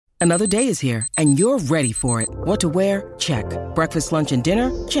Another day is here, and you're ready for it. What to wear? Check. Breakfast, lunch, and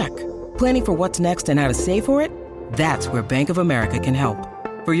dinner? Check. Planning for what's next and how to save for it? That's where Bank of America can help.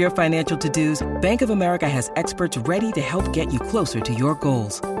 For your financial to-dos, Bank of America has experts ready to help get you closer to your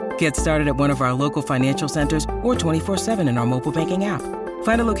goals. Get started at one of our local financial centers or 24/7 in our mobile banking app.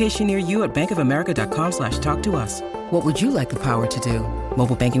 Find a location near you at bankofamerica.com/talktous. What would you like the power to do?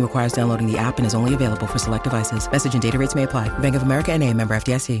 Mobile banking requires downloading the app and is only available for select devices. Message and data rates may apply. Bank of America N.A., member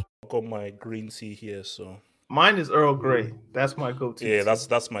FDIC. I've got my green tea here, so mine is Earl Grey. That's my go-to. Yeah,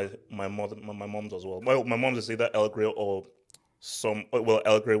 that's my mom's as well. My mom's is either Earl Grey or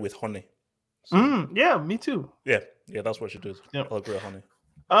Earl Grey with honey. So, yeah, me too. Yeah, that's what she does. Yep. Earl Grey honey.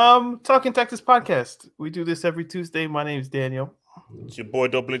 Talking Texas podcast. We do this every Tuesday. My name's Daniel. It's your boy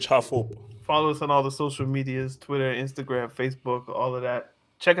Double H Half Hope. Follow us on all the social medias: Twitter, Instagram, Facebook, all of that.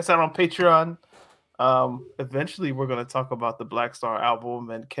 Check us out on Patreon. Eventually, we're going to talk about the Black Star album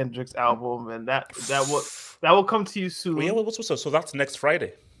and Kendrick's album, and that will come to you soon. Well, yeah, so that's next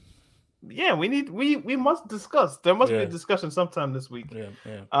Friday. Yeah, we must discuss. There must be a discussion sometime this week.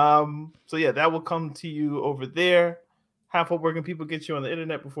 Yeah. So yeah, that will come to you over there. Half Hope, where can people get you on the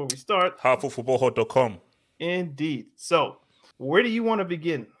internet before we start? halfhopefootballhut.com. Indeed. So, where do you want to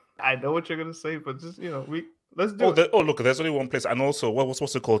begin? I know what you're going to say, but just let's do it. Look, there's only one place, and also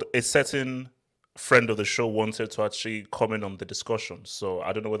what's it called? A certain friend of the show wanted to actually comment on the discussion, so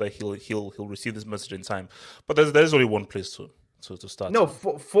I don't know whether he'll receive this message in time. But there's only one place to start. No,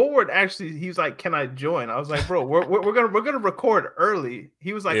 Forward actually, he was like, "Can I join?" I was like, "Bro, we're gonna record early."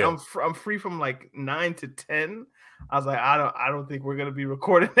 He was like, "I'm free from like 9 to 10." I was like, "I don't think we're gonna be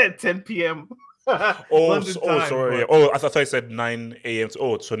recording at 10 p.m." Sorry. But... Oh, I thought I said 9 a.m.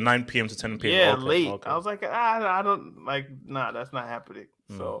 So 9 p.m. to 10 p.m. Yeah, okay, late. Okay. I was like, I don't like. Nah, that's not happening.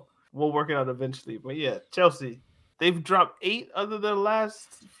 So we'll work it out eventually. But yeah, Chelsea, they've dropped 8 other than the last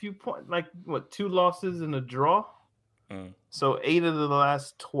few points. Like 2 losses and a draw. So 8 of the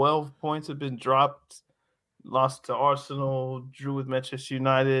last 12 points have been dropped. Lost to Arsenal, drew with Manchester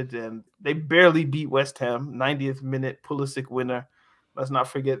United, and they barely beat West Ham. 90th minute Pulisic winner. Let's not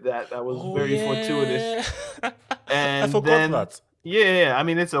forget that. That was very fortuitous. And I forgot that. Yeah. I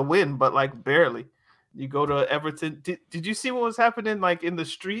mean, it's a win, but like barely. You go to Everton. Did you see what was happening like in the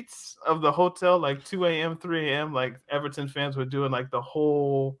streets of the hotel, like 2 a.m., 3 a.m.? Like Everton fans were doing like the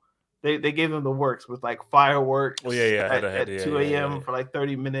whole. They gave them the works with like fireworks. At 2 a.m. for like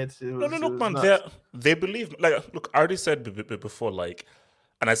 30 minutes. No, man. They believe. Like, look, I already said before, like,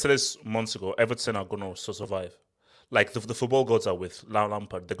 and I said this months ago. Everton are going to survive. Like the football gods are with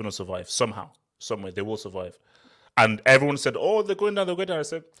Lampard. They're going to survive somehow, somewhere. They will survive. And everyone said, "Oh, they're going down. They're going down." I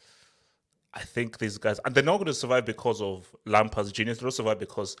said, I think these guys, and they're not going to survive because of Lampard's genius. They'll survive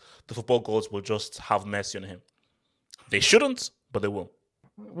because the football gods will just have mercy on him. They shouldn't, but they will.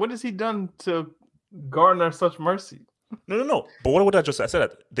 What has he done to garner such mercy? No. But what would I just say? I said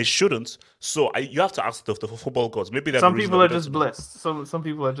that they shouldn't. So you have to ask the football gods. Maybe some people are just blessed. Some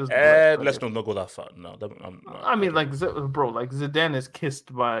people are just blessed. Let's not go that far. No, I mean, like Zidane is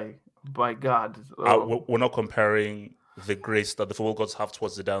kissed by God. We're not comparing the grace that the football gods have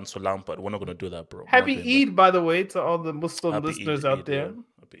towards Zidane to Lampard. We're not going to do that, bro. Happy Eid, by the way, to all the Muslim listeners out there. Yeah.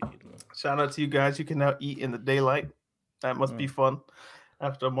 Happy Eid, man. Shout out to you guys. You can now eat in the daylight. That must be fun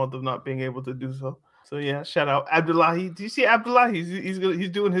after a month of not being able to do so. So yeah, shout out Abdullahi. Do you see Abdullahi? He's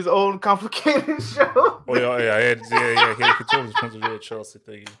doing his own complicated show. Oh yeah. He told me to do a Chelsea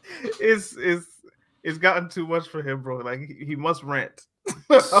thing. It's gotten too much for him, bro. Like he must rant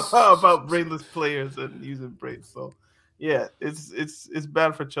about brainless players and using brains. So yeah, it's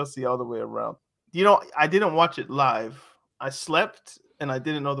bad for Chelsea all the way around. I didn't watch it live. I slept and I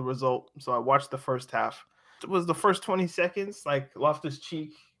didn't know the result, so I watched the first half. It was the first 20 seconds, like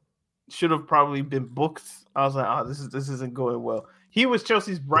Loftus-Cheek should have probably been booked. I was like, this isn't going well. He was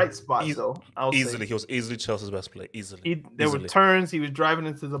Chelsea's bright spot, though. He was easily Chelsea's best player. There were turns. He was driving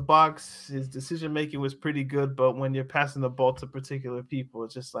into the box. His decision making was pretty good, but when you're passing the ball to particular people,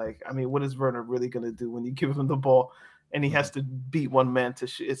 it's just like, I mean, what is Werner really going to do when you give him the ball and he has to beat one man to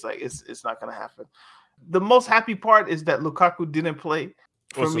shoot? It's like it's not going to happen. The most happy part is that Lukaku didn't play.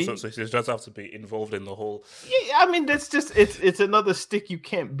 So he just have to be involved in the whole. Yeah, I mean that's just it's another stick you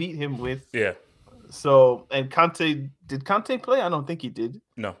can't beat him with. Yeah. So and Conte, did Conte play? I don't think he did.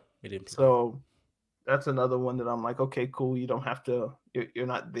 No, he didn't play. So that's another one that I'm like, okay, cool. You don't have to. You're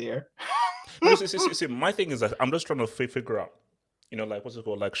not there. No, see, my thing is that I'm just trying to figure out, like what's it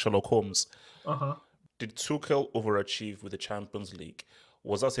called, like Sherlock Holmes. Did Tuchel overachieve with the Champions League?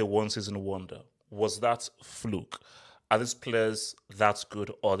 Was that a one-season wonder? Was that fluke? Are these players that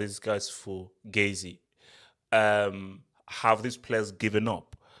good, or are these guys full gazy? Have these players given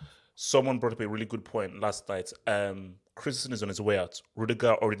up? someone brought up a really good point last night. Christensen is on his way out.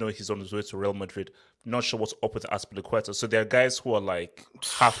 Rudiger already know he's on his way to Real Madrid. Not sure what's up with Azpilicueta. So there are guys who are like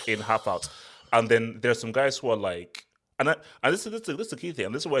half in, half out, and then there are some guys who are like, and this is the key thing,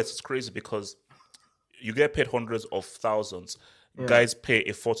 and this is why it's crazy because you get paid hundreds of thousands. Yeah. Guys pay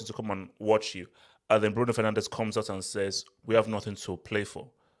a fortune to come and watch you, and then Bruno Fernandes comes out and says, "We have nothing to play for."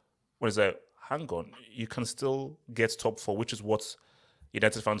 When it's like, hang on, you can still get top four, which is what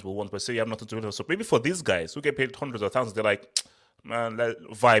United fans will want, but say you have nothing to do. So maybe for these guys who get paid hundreds of thousands, they're like, man,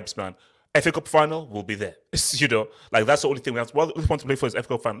 vibes, man. FA Cup final will be there. Like that's the only thing we have. What we want to play for is FA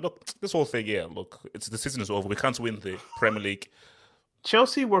Cup final. Look, this whole thing, look, the season is over. We can't win the Premier League.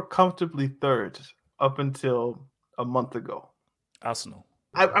 Chelsea were comfortably third up until a month ago. Arsenal.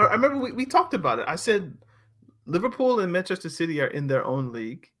 I remember we talked about it. I said Liverpool and Manchester City are in their own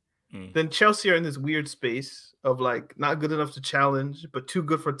league. Then Chelsea are in this weird space of like not good enough to challenge, but too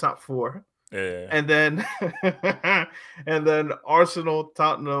good for top four. Yeah. And then Arsenal,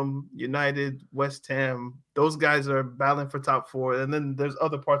 Tottenham, United, West Ham, those guys are battling for top four. And then there's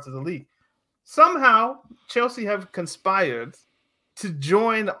other parts of the league. Somehow Chelsea have conspired to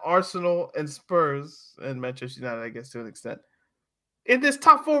join Arsenal and Spurs and Manchester United, I guess, to an extent, in this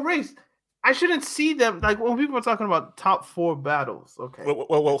top four race. I shouldn't see them like when people are talking about top four battles. Okay.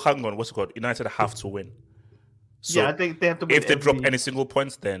 Well, hang on. What's it called? United have to win. So I think they have to win. If they drop any single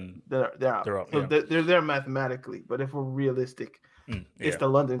points, then they're out. They're out. So they're there mathematically. But if we're realistic, it's the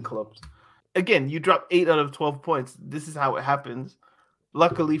London clubs. Again, you drop 8 out of 12 points. This is how it happens.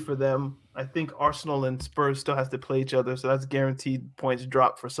 Luckily for them, I think Arsenal and Spurs still has to play each other, so that's guaranteed points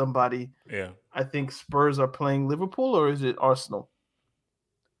drop for somebody. Yeah. I think Spurs are playing Liverpool, or is it Arsenal?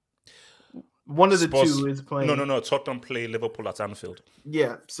 One of the two is playing. No. Tottenham play Liverpool at Anfield.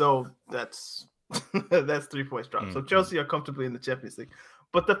 Yeah, so that's 3 points drop. So Chelsea are comfortably in the Champions League.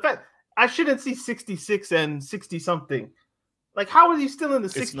 But the fact I shouldn't see 66 and 60 something. Like, how are you still in the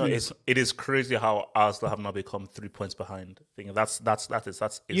 60s? It is crazy how Arsenal have now become 3 points behind. That's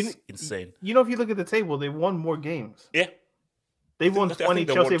insane. You know, if you look at the table, they won more games. Yeah, they've won 20.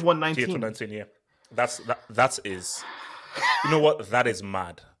 Chelsea have won 19. 19. Yeah, that is. You know what? That is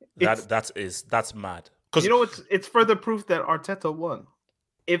mad. That's mad. Because you know it's further proof that Arteta won.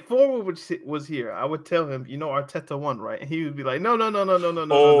 If Forward was here, I would tell him, Arteta won, right? And he would be like, no.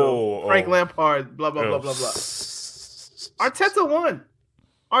 Frank Lampard, blah blah blah blah blah. Arteta won.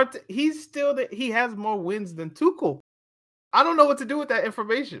 He's still he has more wins than Tuchel. I don't know what to do with that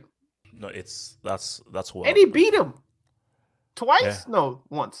information. No, that's wild. And he beat him twice. Yeah. No,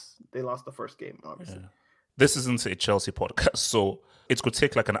 once. They lost the first game, obviously. Yeah. This isn't a Chelsea podcast, so it could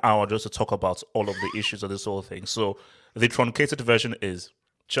take like an hour just to talk about all of the issues of this whole thing. So the truncated version is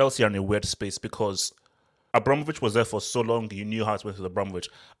Chelsea are in a weird space because Abramovich was there for so long. You knew how to work with Abramovich.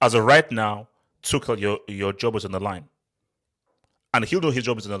 As of right now, Tuchel, your job is on the line. And he'll know his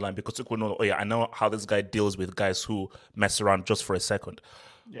job is on the line because Tuchel will know, I know how this guy deals with guys who mess around just for a second.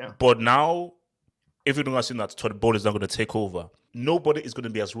 Yeah. But now, if you don't assume that Todd Bowley is not going to take over, nobody is going to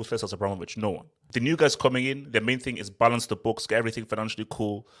be as ruthless as Abramovich. No one. The new guys coming in, their main thing is balance the books, get everything financially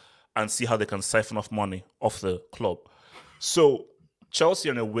cool, and see how they can siphon off money off the club. So Chelsea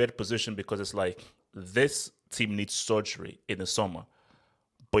are in a weird position because it's like this team needs surgery in the summer,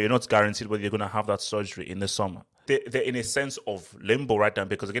 but you're not guaranteed whether you're going to have that surgery in the summer. They're in a sense of limbo right now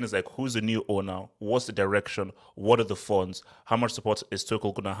because, again, it's like, who's the new owner? What's the direction? What are the funds? How much support is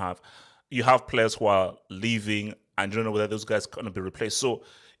Tuchel going to have? You have players who are leaving and you don't know whether those guys are going to be replaced. So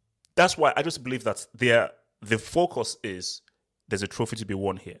that's why I just believe that the focus is there's a trophy to be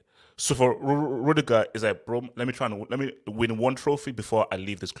won here. So for Rudiger, is like, bro, let me win one trophy before I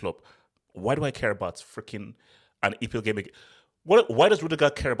leave this club. Why do I care about freaking an EPL game? Why does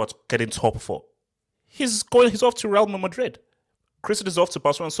Rudiger care about getting top four? He's off to Real Madrid. Christensen is off to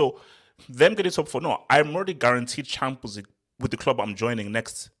Barcelona. So them getting top four, no, I'm already guaranteed Champions League with the club I'm joining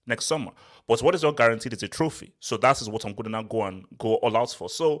next summer. But what is not guaranteed is a trophy. So that is what I'm going to now go all out for.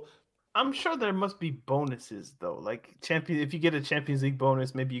 So I'm sure there must be bonuses though. Like if you get a Champions League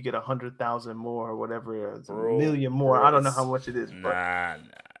bonus, maybe you get 100,000 more or whatever, a million more. I don't know how much it is. But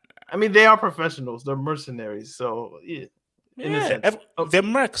I mean, they are professionals. They're mercenaries. So yeah, they're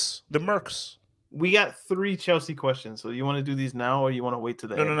mercs. The mercs. We got 3 Chelsea questions. So you want to do these now or you want to wait to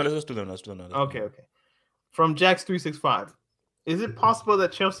the end? No. Let's do them. Okay. From Jax365. Is it possible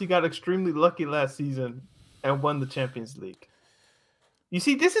that Chelsea got extremely lucky last season and won the Champions League? You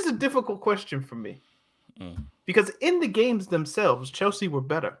see, this is a difficult question for me. Because in the games themselves, Chelsea were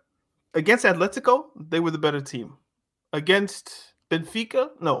better. Against Atletico, they were the better team. Against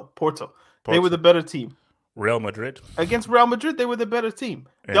Porto. They were the better team. Real Madrid. Against Real Madrid, they were the better team.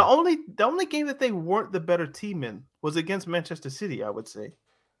 Yeah. The only game that they weren't the better team in was against Manchester City, I would say.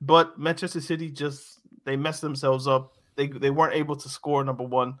 But Manchester City they messed themselves up. They weren't able to score, number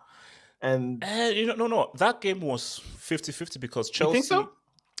one. And no. That game was 50-50 because Chelsea. You think so?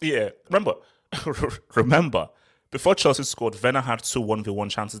 Yeah. Remember, before Chelsea scored, Werner had 2 1v1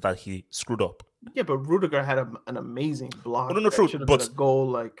 chances that he screwed up. Yeah, but Rudiger had an amazing block. No, true. But a goal,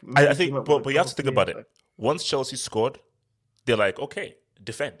 like I think, but you have to think about it. Once Chelsea scored, they're like, okay,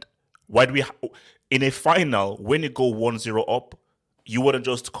 defend. Why do we? In a final, when you go 1-0 up, you wouldn't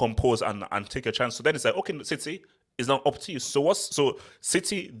just compose and take a chance. So then it's like, okay, City, it's now up to you. So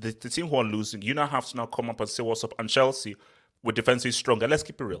City, the team who are losing, you now have to now come up and say what's up. And Chelsea, with defensively stronger, let's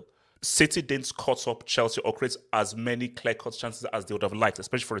keep it real. City didn't cut up Chelsea or create as many clear-cut chances as they would have liked,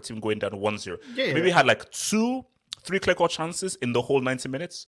 especially for a team going down 1-0. Yeah. Maybe had like 2-3 clear-cut chances in the whole 90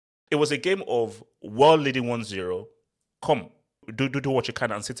 minutes. It was a game of well leading 1-0. Come, do what you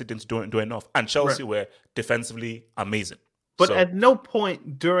can, and City didn't do enough. And Chelsea were defensively amazing. But at no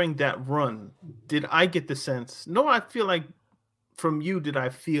point during that run did I get the sense, I feel like from you did I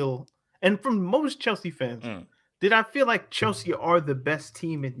feel, and from most Chelsea fans, did I feel like Chelsea are the best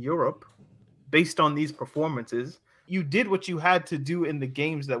team in Europe based on these performances? You did what you had to do in the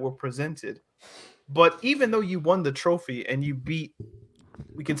games that were presented. But even though you won the trophy and you beat,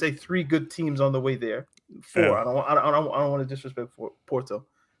 we can say 3 good teams on the way there, 4. Yeah. I don't want to disrespect Porto.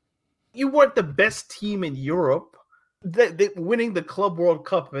 You weren't the best team in Europe. They winning the Club World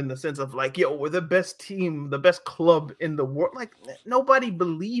Cup in the sense of like, yo, we're the best team, the best club in the world. Like, nobody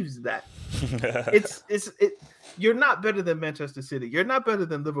believes that. You're not better than Manchester City. You're not better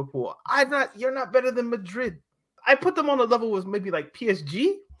than Liverpool. You're not better than Madrid. I put them on a level with maybe like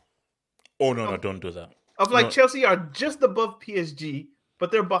PSG. Oh no, don't do that. Chelsea are just above PSG,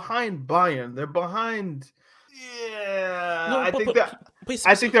 but they're behind Bayern. They're behind. Yeah, I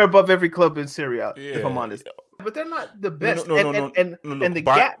think they're above every club in Syria. Yeah, if I'm honest. But they're not the best. And the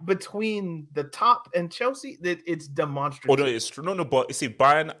gap between the top and Chelsea, it's demonstrative. Oh no, it's true. No, but you see,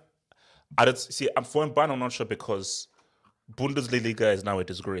 Bayern. I'm for Bayern. I'm not sure because Bundesliga is now a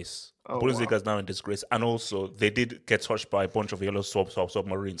disgrace. Bundesliga is now a disgrace, and also they did get touched by a bunch of yellow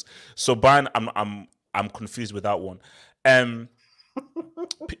submarines. So Bayern, I'm confused with that one.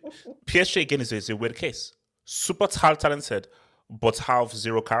 PSG again is a weird case. Super talented, but have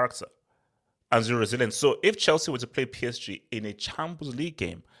zero character and zero resilience. So if Chelsea were to play PSG in a Champions League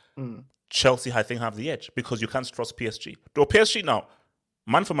game, Chelsea, I think, have the edge because you can't trust PSG. Though PSG now,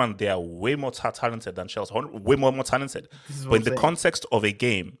 man for man, they are way more talented than Chelsea, way more talented. But in the context of a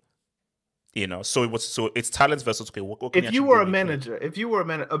game, so it's talent versus okay. What if you were a manager,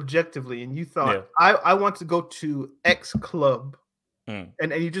 objectively, and you thought I want to go to X club, and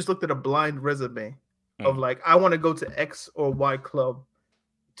you just looked at a blind resume of like I want to go to X or Y club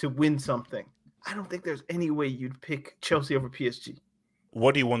to win something. I don't think there's any way you'd pick Chelsea over PSG.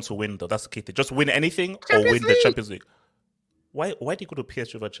 What do you want to win though? That's the key thing. Just win anything or win the Champions League. Why do you go to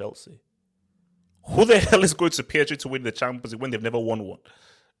PSG over Chelsea? Who the hell is going to PSG to win the Champions League when they've never won one?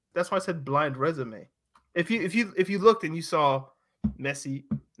 That's why I said blind resume. If you looked and you saw Messi,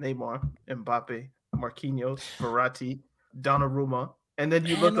 Neymar, Mbappe, Marquinhos, Verratti, Donnarumma, and then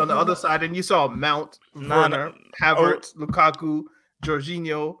you looked on the other side and you saw Mount, Werner, Havertz, Lukaku,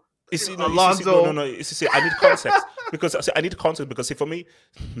 Jorginho, Alonso. I need context because for me,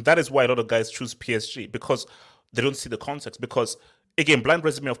 that is why a lot of guys choose PSG because they don't see the context. Because again, blind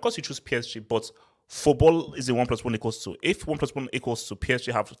resume, of course you choose PSG, but football is a 1 + 1 = 2. If 1 + 1 = 2,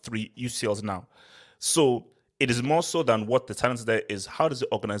 PSG have 3 UCLs now. So it is more so than what the talent there is. How does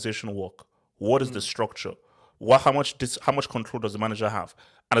the organization work? What is the structure? How much control does the manager have?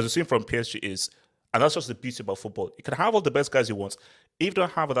 And as we've seen from PSG and that's just the beauty about football. You can have all the best guys you want. If you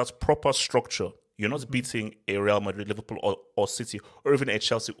don't have that proper structure, you're not beating a Real Madrid, Liverpool, or City, or even a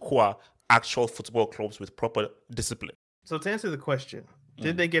Chelsea, who are actual football clubs with proper discipline. So to answer the question,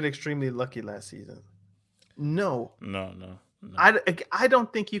 did they get extremely lucky last season? No. No. I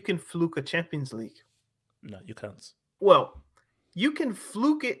don't think you can fluke a Champions League. No, you can't. Well, you can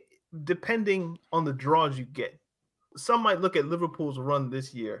fluke it depending on the draws you get. Some might look at Liverpool's run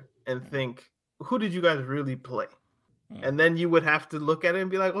this year and think, who did you guys really play? And then you would have to look at it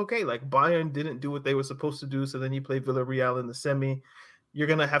and be like, okay, like Bayern didn't do what they were supposed to do, so then you play Villarreal in the semi. You're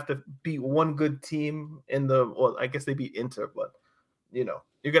going to have to beat one good team I guess they beat Inter, but,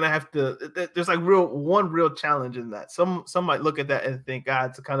 you're going to have to, there's like one real challenge in that. Some might look at that and think,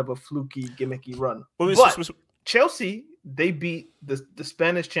 it's a kind of a fluky, gimmicky run. But Chelsea, they beat the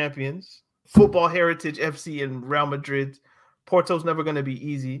Spanish champions, Football Heritage FC and Real Madrid, Porto's never going to be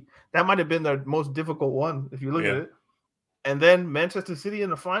easy. That might have been their most difficult one if you look at Yeah. it. And then Manchester City in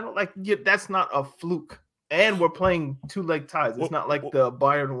the final, like that's not a fluke. And we're playing 2-leg ties. It's not like the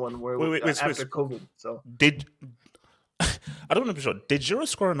Bayern one where after COVID. So Did I don't know for sure. Did Giroud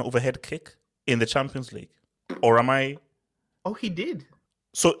score an overhead kick in the Champions League, or am I? Oh, he did.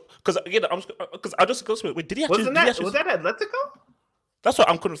 So because again, I just go wait. Did he actually? Was that Atletico? That's why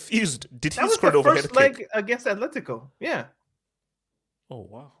I'm confused. Did he That was score an the overhead first kick leg against Atletico. Yeah. Oh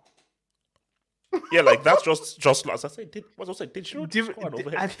wow. Yeah, like that's just as I said. Did Giroud score an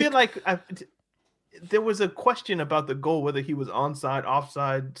overhead I kick? feel like there was a question about the goal, whether he was onside,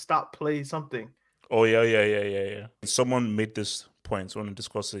 offside, stop play, something. Oh yeah. Someone made this point. Someone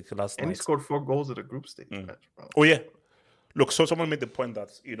discussed it last night. And he scored 4 goals at a group stage match. Oh yeah. Look, so someone made the point that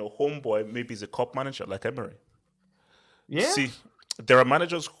homeboy maybe is a cup manager like Emery. Yeah. See, there are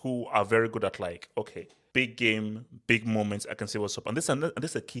managers who are very good at big game, big moments. I can say what's up, and this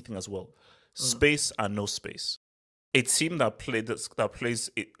is a key thing as well. Space and no space. A team that plays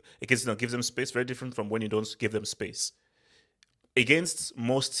it against gives them space, very different from when you don't give them space. Against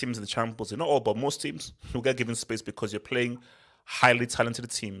most teams in the Champions League, not all, but most teams, you get given space because you're playing highly talented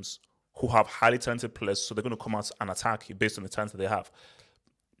teams who have highly talented players, so they're going to come out and attack you based on the talent that they have.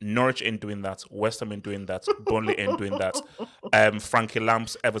 Norwich ain't doing that. West Ham ain't doing that. Burnley ain't doing that. Frankie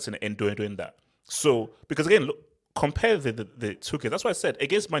Lamp's Everton ain't doing that. So, because again, look, compare the two games. That's why I said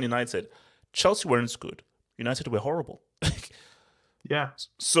against Man United, Chelsea weren't good. United were horrible. Yeah.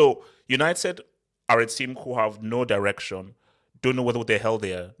 So United are a team who have no direction, don't know what the hell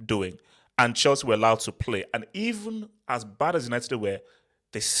they are doing, and Chelsea were allowed to play. And even as bad as United were,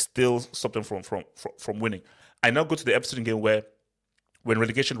 they still stopped them from winning. I now go to the Everton game where we're in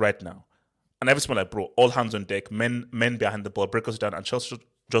relegation right now, and everything like, bro, all hands on deck, men behind the ball, break us down, and Chelsea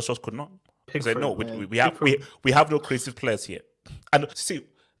just could not. Pickford, no, we have no creative players here. And see,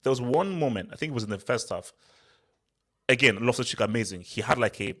 there was one moment, I think it was in the first half. Again, Loftus-Cheek amazing. He had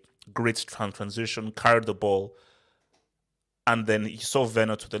like a great transition, carried the ball, and then he saw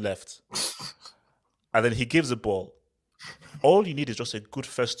Werner to the left, and then he gives the ball. All you need is just a good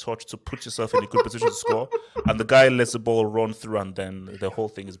first touch to put yourself in a good position to score, and the guy lets the ball run through, and then the whole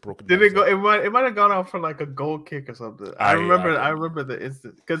thing is broken. Did it go? It might have gone out for like a goal kick or something. I remember the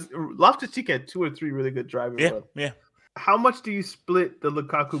instant because Loftus-Cheek had 2 or 3 really good driving runs. Yeah. How much do you split the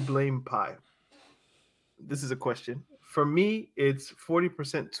Lukaku blame pie? This is a question. For me, it's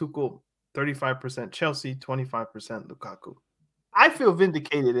 40% Tuchel, 35% Chelsea, 25% Lukaku. I feel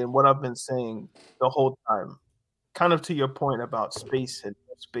vindicated in what I've been saying the whole time. Kind of to your point about space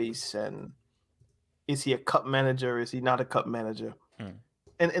and is he a cup manager? Is he not a cup manager?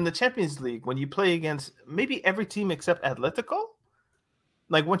 And in the Champions League, when you play against maybe every team except Atletico,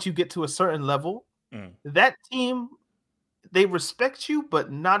 like once you get to a certain level, that team, they respect you, but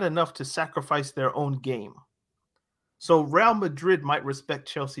not enough to sacrifice their own game. So Real Madrid might respect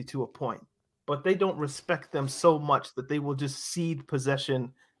Chelsea to a point, but they don't respect them so much that they will just cede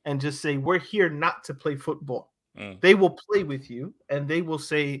possession and just say, we're here not to play football. They will play with you, and they will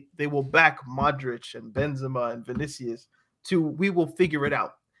say they will back Modric and Benzema and Vinicius we will figure it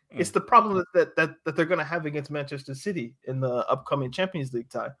out. It's the problem that they're going to have against Manchester City in the upcoming Champions League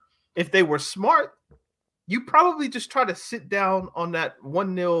tie. If they were smart, you probably just try to sit down on that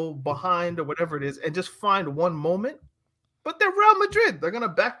 1-0 behind or whatever it is and just find one moment. But they're Real Madrid. They're going to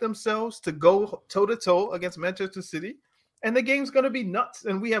back themselves to go toe-to-toe against Manchester City, and the game's going to be nuts,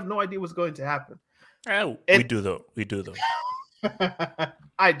 and we have no idea what's going to happen. We do though.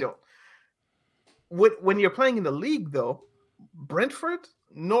 I don't. When you're playing in the league, though, Brentford,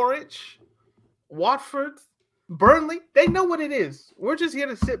 Norwich, Watford, Burnley, they know what it is. We're just here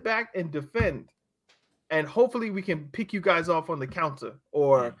to sit back and defend. And hopefully we can pick you guys off on the counter.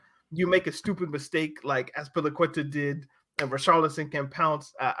 Or you make a stupid mistake like Azpilicueta did, and Richarlison can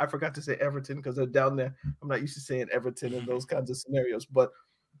pounce. I forgot to say Everton because they're down there. I'm not used to saying Everton in those kinds of scenarios. But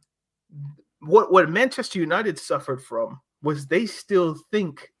what Manchester United suffered from was they still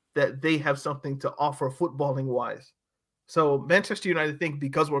think that they have something to offer footballing wise. So Manchester United think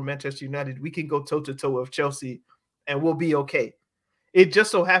because we're Manchester United, we can go toe-to-toe with Chelsea and we'll be okay. It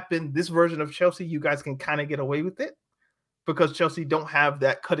just so happened this version of Chelsea, you guys can kind of get away with it because Chelsea don't have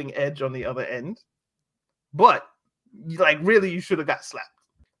that cutting edge on the other end. But really, you should have got slapped.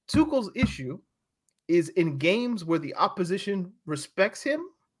 Tuchel's issue is in games where the opposition respects him,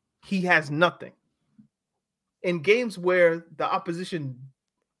 he has nothing. In games where the opposition,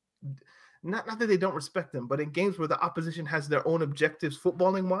 not that they don't respect him, but in games where the opposition has their own objectives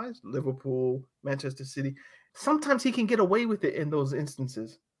footballing wise, Liverpool, Manchester City, sometimes he can get away with it in those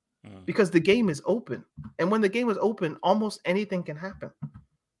instances. because the game is open. And when the game is open, almost anything can happen.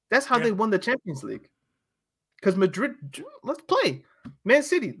 That's how they won the Champions League. Because Madrid, let's play. Man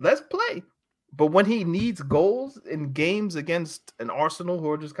City, let's play. But when he needs goals in games against an Arsenal who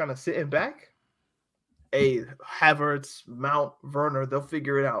are just kind of sitting back, Havertz, Mount, Werner, they'll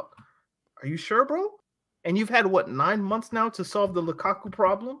figure it out. Are you sure, bro? And you've had, 9 months now to solve the Lukaku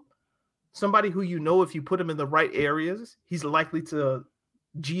problem? Somebody who if you put him in the right areas, he's likely to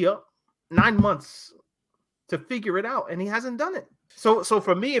G up. 9 months to figure it out, and he hasn't done it. So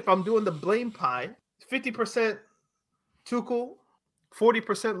for me, if I'm doing the blame pie, 50% Tuchel,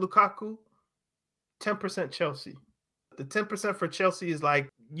 40% Lukaku, 10% Chelsea. The 10% for Chelsea is like,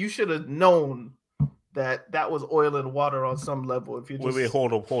 you should have known that was oil and water on some level. If you just... wait,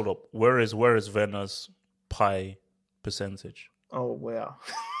 hold up. Where is Werner's pie percentage? Oh wow.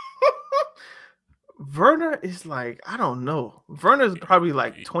 Werner is like, I don't know. Werner's probably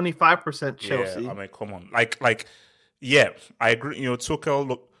like 25% Chelsea. Yeah, I mean, come on. Like, yeah, I agree. Tuchel,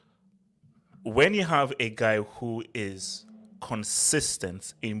 look, when you have a guy who is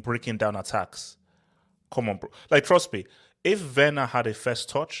consistent in breaking down attacks, come on, bro. Like, trust me, if Werner had a first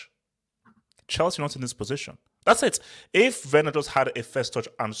touch, Chelsea not in this position. That's it. If Werner just had a first touch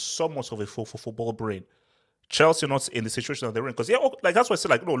and somewhat of a football brain, Chelsea not in the situation that they're in. Because, that's why I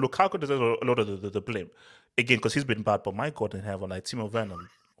said, no, Lukaku deserves a lot of the blame. Again, because he's been bad, but my God in heaven, like, Timo Werner,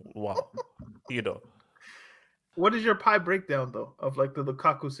 wow. What is your pie breakdown, though, of, like, the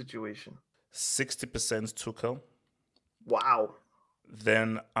Lukaku situation? 60% Tuchel. Wow.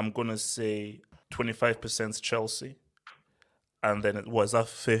 Then I'm going to say 25% Chelsea. And then, was that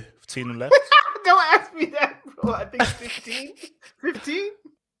 15 left? Don't ask me that, bro. I think 15? 15?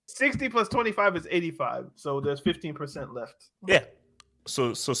 60 plus 25 is 85. So there's 15% left. Yeah.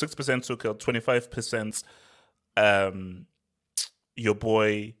 So 6% Tuchel, 25% your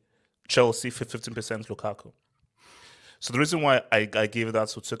boy Chelsea, 15% Lukaku. So the reason why I gave that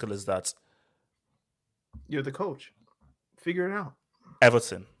to Tuchel is that you're the coach. Figure it out.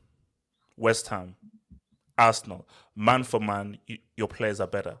 Everton, West Ham, Arsenal, man for man, your players are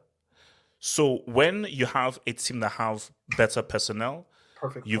better. So when you have a team that have better personnel,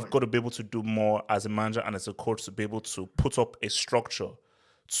 you've got to be able to do more as a manager and as a coach to be able to put up a structure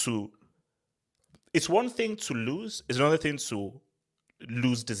to... It's one thing to lose, it's another thing to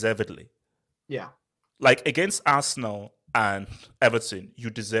lose deservedly. Yeah. Like against Arsenal and Everton, you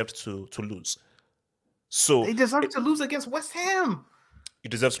deserved to lose. So they deserve to lose against West Ham. You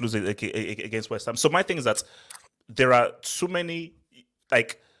deserve to lose against West Ham. So my thing is that there are too many,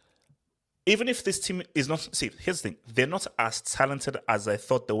 like, even if this team is not, see, here's the thing, they're not as talented as I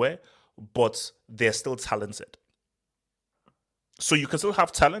thought they were, but they're still talented. So you can still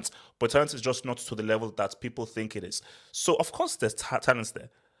have talent, but talent is just not to the level that people think it is. So of course there's talents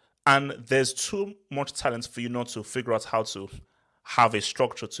there. And there's too much talent for you not to figure out how to have a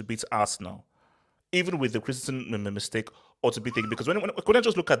structure to beat Arsenal, even with the Christensen mistake, or to beat the game. Because when I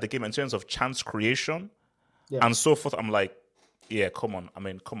just look at the game in terms of chance creation and so forth, I'm like, yeah, come on,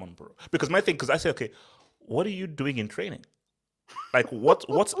 bro. Because my thing, because I say, okay, what are you doing in training? Like, what's,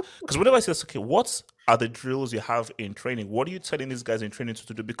 because whenever I say this, okay, what are the drills you have in training? What are you telling these guys in training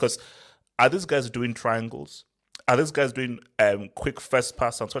to do? Because are these guys doing triangles? Are these guys doing quick first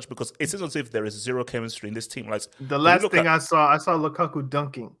pass and touch? Because it seems as if there is zero chemistry in this team. Like the last thing I saw Lukaku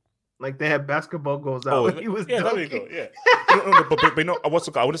dunking. Like they had basketball goals out when he was dunking. There we go. Yeah. no, but you know, I want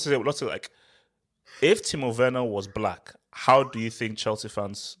to say, like, if Timo Werner was black, how do you think Chelsea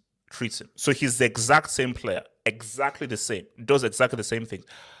fans treat him? So he's the exact same player, exactly the same, does exactly the same things.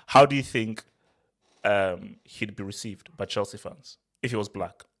 How do you think he'd be received by Chelsea fans if he was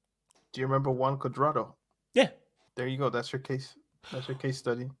black? Do you remember Juan Cuadrado? Yeah. There you go. That's your case. That's your case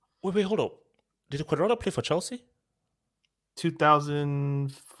study. Wait, hold up. Did Cuadrado play for Chelsea?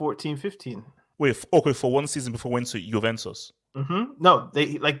 2014-15. Wait, okay, for one season before went to Juventus. Mm-hmm. No,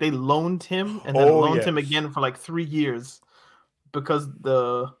 they loaned him and then loaned him again for like 3 years because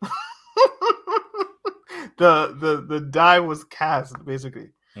the the die was cast basically.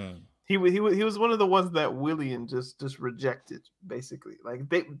 He was one of the ones that Willian just rejected basically. Like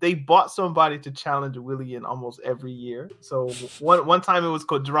they bought somebody to challenge Willian almost every year. So one time it was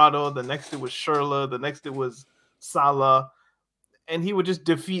Cuadrado, the next it was Schürrle, the next it was Salah, and he would just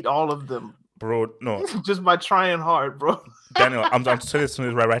defeat all of them. Bro, no. Just by trying hard, bro. Daniel, I'm telling you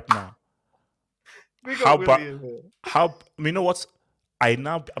something right now. You know what? I'm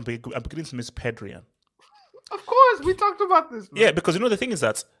beginning to miss Pedrian. Of course, we talked about this, man. Yeah, because you know the thing is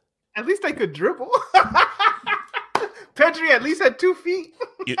that at least I could dribble. Pedri at least had 2 feet.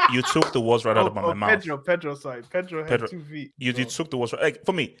 You took the words right out of my mouth. Pedro had 2 feet. You took the words right. Like,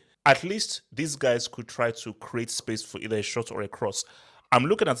 for me, at least these guys could try to create space for either a shot or a cross. I'm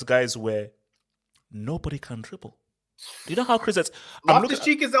looking at guys where nobody can dribble. Do you know how crazy that's?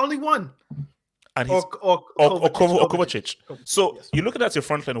 Loftus-Cheek is the only one. And he's Kovacic. So you're looking at your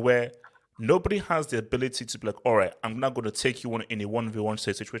front line where nobody has the ability to be like, all right, I'm not going to take you in a 1v1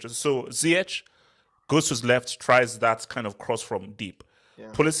 situation. So Ziyech goes to his left, tries that kind of cross from deep. Yeah.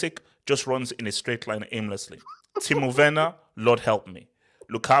 Pulisic just runs in a straight line aimlessly. Timo Werner, Lord help me.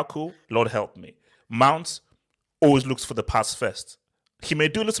 Lukaku, Lord help me. Mount always looks for the pass first. He may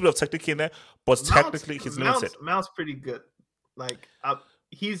do a little bit of technique in there, but technically he's limited. Mount's pretty good. Like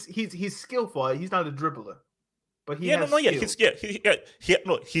he's skillful. He's not a dribbler, but he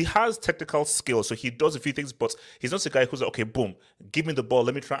has technical skill. So he does a few things, but he's not a guy who's like, okay, boom, give me the ball.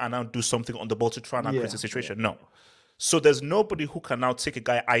 Let me try and now do something on the ball to try and create a situation. No. So there's nobody who can now take a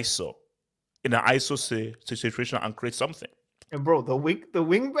guy ISO in an ISO situation and create something. And bro, the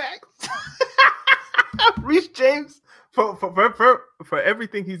wing back, Reece James, for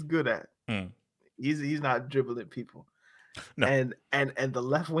everything he's good at, he's not dribbling people. No. And the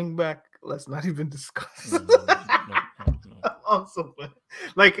left wing back, let's not even discuss. No. Also,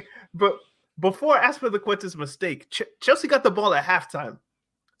 but before Azpilicueta's mistake, Chelsea got the ball at halftime,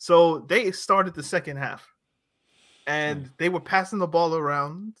 so they started the second half, and they were passing the ball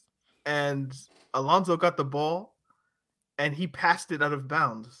around, and Alonso got the ball, and he passed it out of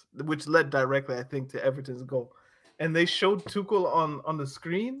bounds, which led directly, I think, to Everton's goal. And they showed Tuchel on the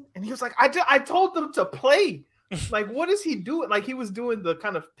screen, and he was like, I told them to play. Like, what is he doing? Like, he was doing the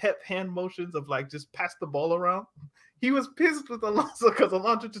kind of pep hand motions of, like, just pass the ball around. He was pissed with Alonso because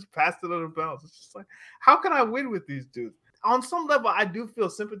Alonso just passed it out of bounds. It's just like, how can I win with these dudes? On some level, I do feel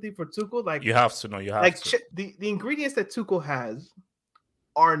sympathy for Tuchel. Like, you have to. The ingredients that Tuchel has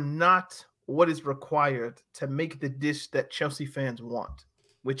are not what is required to make the dish that Chelsea fans want,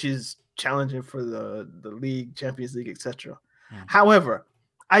 which is challenging for the league, Champions League, etc. However,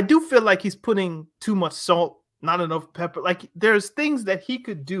 I do feel like he's putting too much salt, not enough pepper. Like, there's things that he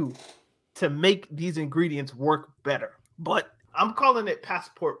could do to make these ingredients work better. But I'm calling it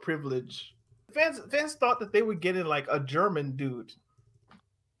passport privilege. Fans thought that they were getting like a German dude.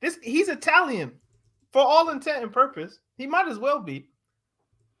 He's Italian for all intent and purpose. He might as well be.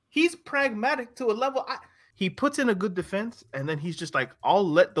 He's pragmatic to a level. He puts in a good defense, and then he's just like, I'll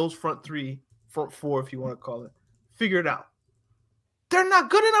let those front four, if you want to call it, figure it out. They're not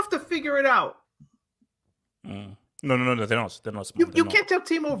good enough to figure it out. No, they're not. You can't tell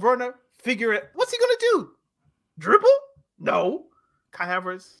Timo Werner, figure it. What's he going to do? Dribble? No. Kai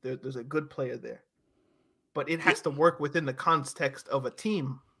Havertz, there's a good player there. But it has to work within the context of a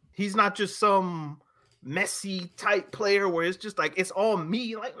team. He's not just some Messi type player where it's just like, it's all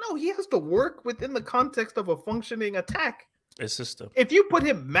me. Like, no, he has to work within the context of a functioning attack. A system. If you put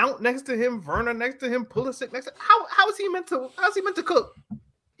him Mount next to him, Werner next to him, Pulisic next to him, how's he meant to cook?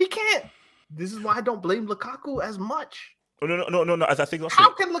 He can't. This is why I don't blame Lukaku as much. No. I think that's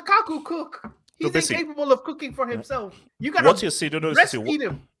how can Lukaku cook? He's incapable of cooking for himself. You got what you're seeing. Breastfeed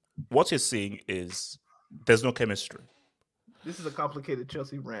him. What you're seeing is there's no chemistry. This is a complicated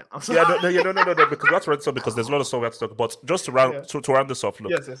Chelsea rant. I'm sorry. No. Because that's right. So because there's a lot of stuff we have to talk about. Just to round this off,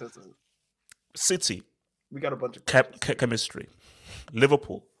 look. Yes. City. We got a bunch of chemistry.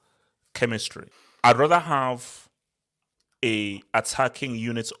 Liverpool, chemistry. I'd rather have a attacking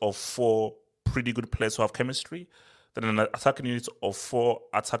unit of 4 pretty good players who have chemistry than an attacking unit of 4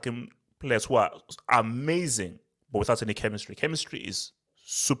 attacking players who are amazing but without any chemistry. Chemistry is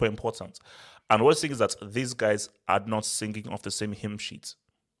super important. And what's the thing is that these guys are not singing off the same hymn sheet.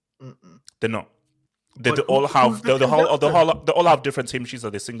 They're not. They all have different hymn sheets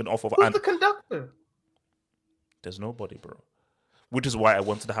that they're singing off of. Who's the conductor? There's nobody, bro. Which is why I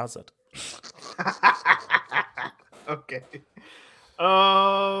wanted Hazard. Okay.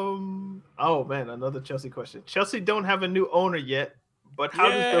 Oh man, another Chelsea question. Chelsea don't have a new owner yet, but how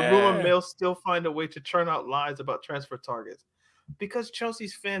does the rumor mill still find a way to churn out lies about transfer targets? Because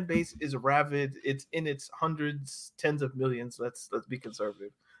Chelsea's fan base is rabid. It's in its hundreds, tens of millions. Let's be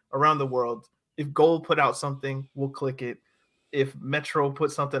conservative. Around the world. If Goal put out something, we'll click it. If Metro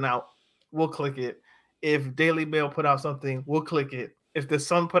put something out, we'll click it. If Daily Mail put out something, we'll click it. If the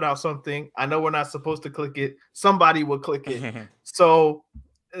Sun put out something, I know we're not supposed to click it. Somebody will click it. So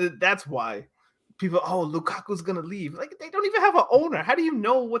that's why people, Lukaku's going to leave. Like, they don't even have an owner. How do you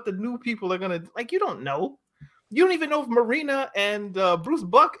know what the new people are going to, like, you don't know. You don't even know if Marina and Bruce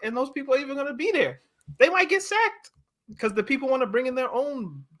Buck and those people are even going to be there. They might get sacked. because the people want to bring in their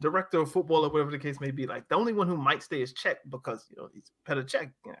own director of football or whatever the case may be. Like the only one who might stay is Czech because he's Petr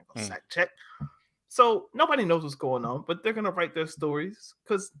Cech, sack Czech. So nobody knows what's going on, but they're gonna write their stories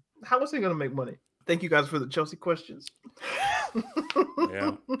because how else are they gonna make money? Thank you guys for the Chelsea questions.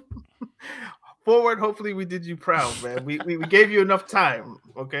 Yeah. Forward, hopefully we did you proud, man. We gave you enough time,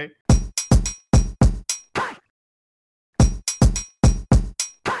 okay?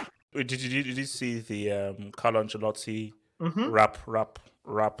 Did you see the Carlo Ancelotti rap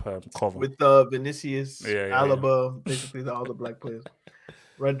cover with Vinicius, Alaba, basically all the black players,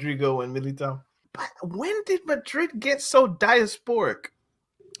 Rodrigo and Militao. But when did Madrid get so diasporic?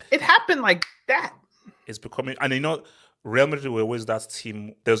 It happened like that. It's becoming, and Real Madrid were always that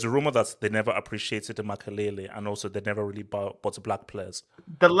team. There's a rumor that they never appreciated the Makelele, and also they never really bought black players.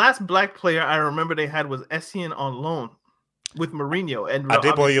 The last black player I remember they had was Essien on loan with Mourinho. And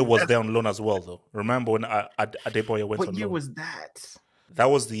Adebayo was there on loan as well, though. Remember when Adebayo went on loan? What year was that? That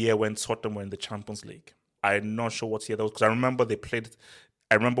was the year when Tottenham were in the Champions League. I'm not sure what year that was, because I remember they played.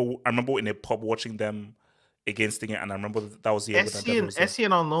 I remember in a pub watching them against it, and I remember that was the year.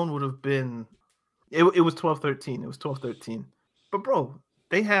 Essien on loan would have been. It was 12-13. It was 12-13. But bro,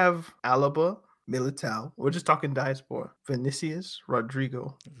 they have Alaba, Militao. We're just talking diaspora. Vinicius,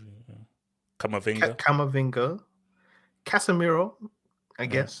 Rodrigo, Camavinga, Casemiro, I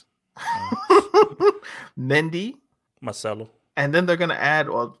guess. Mendy, Marcelo. And then they're gonna add.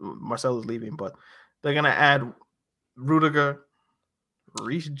 Well, Marcelo's leaving, but they're gonna add Rudiger,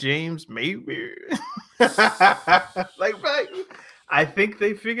 Reece James, maybe. I think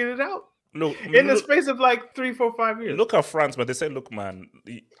they figured it out. Look, in the space of like 3, 4, 5 years. Look at France, but they say, "Look, man,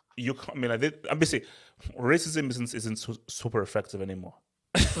 I'm basically racism isn't super effective anymore.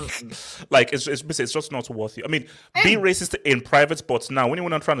 Like it's just not worth it. I mean, being racist in private sports now, when you're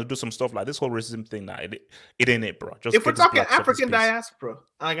not trying to do some stuff like this whole racism thing, now it ain't it, bro. Just if we're talking African diaspora,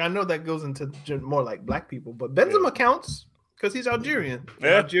 like I know that goes into more like black people, but Benzema counts because he's Algerian.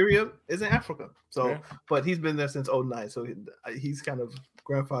 Yeah. Algeria isn't Africa, so but he's been there since 2009, so he's kind of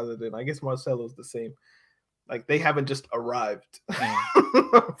grandfathered in. I guess Marcelo's the same. Like they haven't just arrived, but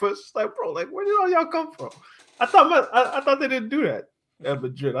it's like, bro, like where did all y'all come from? I thought they didn't do that at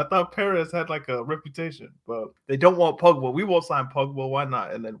Madrid. I thought Perez had like a reputation, but they don't want Pogba. We won't sign Pogba. Why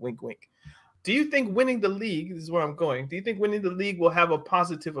not? And then wink, wink. Do you think winning the league, this is where I'm going, do you think winning the league will have a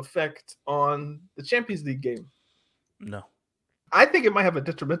positive effect on the Champions League game? No. I think it might have a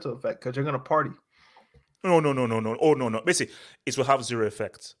detrimental effect because you're going to party. No. Oh, no. Basically, it will have zero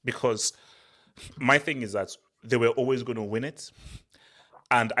effect because my thing is that they were always going to win it.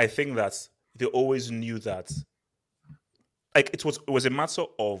 And I think that they always knew that like it was a matter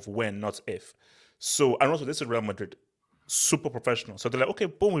of when, not if. So, and also this is Real Madrid, super professional. So they're like, okay,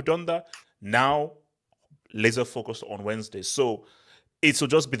 boom, we've done that. Now, laser focused on Wednesday. So it will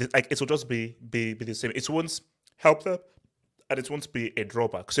just be the same. It won't help them, and it won't be a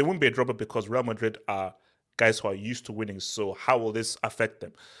drawback. So it won't be a drawback because Real Madrid are guys who are used to winning. So how will this affect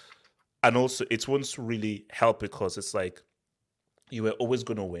them? And also, it won't really help because it's like you were always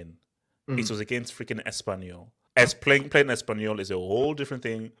going to win. It was against freaking Espanyol. As playing Espanyol is a whole different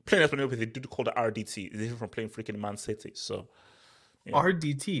thing. Playing Espanyol with a dude called the RDT is different from playing freaking Man City. So, yeah.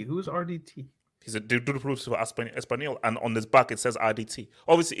 RDT? Who's RDT? He's a dude who proves for Espanyol, and on his back it says RDT.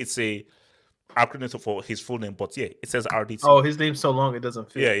 Obviously, it's a acronym for his full name, but yeah, it says RDT. Oh, his name's so long it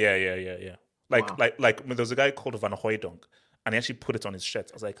doesn't fit. Yeah. Like there was a guy called Van Hooijdonk, and he actually put it on his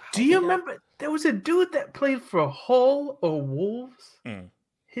shirt. I was like, do you remember there was a dude that played for Hull or Wolves?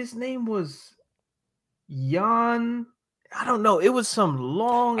 His name was Jan. I don't know. It was some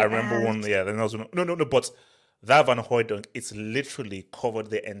long. I remember one. Yeah, then there was no. But that Van Hooijdonk, it's literally covered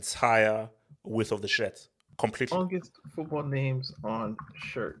the entire width of the shirt completely. Longest football names on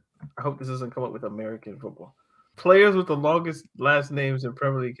shirt. I hope this doesn't come up with American football players with the longest last names in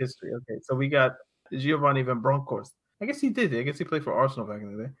Premier League history. Okay, so we got Giovanni Van Bronckhorst. I guess he did. I guess he played for Arsenal back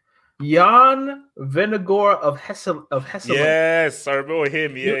in the day. Jan Vennegoor of Hessel. Yes, I remember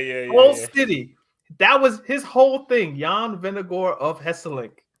him. Yeah. Whole city. That was his whole thing. Jan Vennegoor of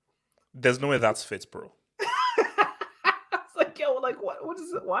Hesselink. There's no way that's fit, bro. It's like, yo, like what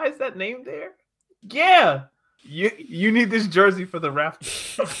is it? Why is that name there? Yeah. You need this jersey for the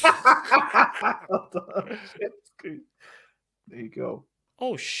rafters. There you go.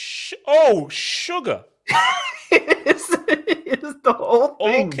 Oh, sugar. It's the whole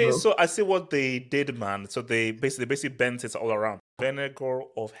thing. Okay, bro. So I see what they did, man. So they basically bent it all around. Vennegoor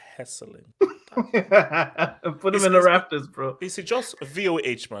of Hesselink. Put him in the rafters, bro. Is it just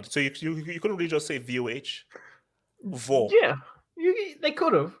VOH, man? So you couldn't really just say VOH? Yeah, they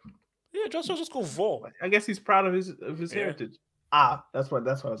could have. Yeah, just go Vol. I guess he's proud of his heritage. That's why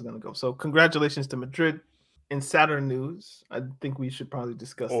I was gonna go. So congratulations to Madrid. In Saturn news, I think we should probably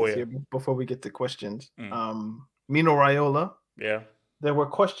discuss this here before we get to questions. Mino Raiola. Yeah. There were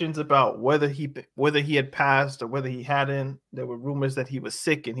questions about whether he had passed or whether he hadn't. There were rumors that he was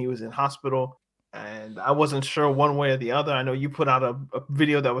sick and he was in hospital, and I wasn't sure one way or the other. I know you put out a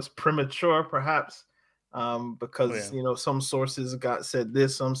video that was premature, perhaps, because some sources said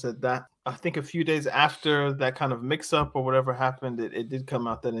this, some said that. I think a few days after that kind of mix-up or whatever happened, it did come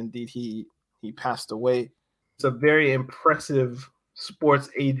out that indeed he passed away. It's a very impressive sports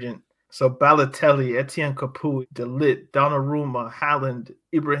agent. So Balotelli, Etienne Capoue, De Ligt, Donnarumma, Haaland,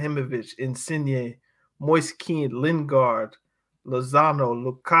 Ibrahimovic, Insigne, Moise Kean, Lingard, Lozano,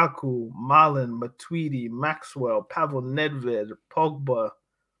 Lukaku, Malen, Matuidi, Maxwell, Pavel Nedved, Pogba,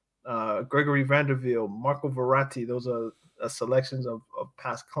 Gregory Vanderveer, Marco Verratti. Those are selections of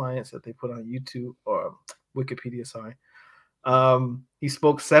past clients that they put on YouTube or Wikipedia, sorry. He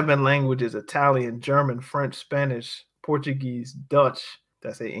spoke 7 languages: Italian, German, French, Spanish, Portuguese, Dutch. Did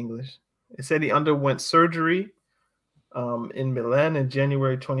I say English? It said he underwent surgery in Milan in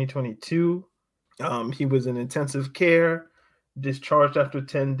January 2022. He was in intensive care, discharged after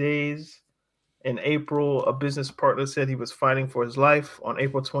 10 days. In April, a business partner said he was fighting for his life. On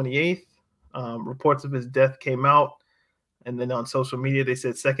April 28th, reports of his death came out. And then on social media, they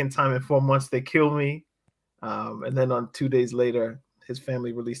said, second time in 4 months, they killed me. And then on 2 days later, his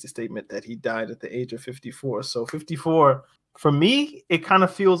family released a statement that he died at the age of 54. So 54, for me, it kind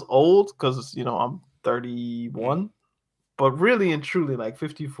of feels old because, I'm 31. But really and truly, like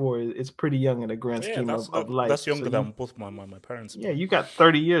 54 is pretty young in the grand scheme of life. That's younger than both my parents. Yeah, you got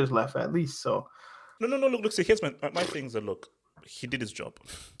 30 years left at least. So no. Look, see, here's my things that look, he did his job,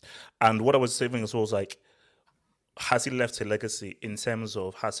 and what I was saying as well was like, has he left a legacy in terms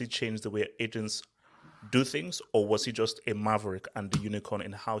of has he changed the way agents do things, or was he just a maverick and the unicorn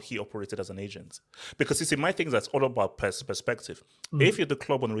in how he operated as an agent? Because you see, my thing is that's all about perspective. If you're the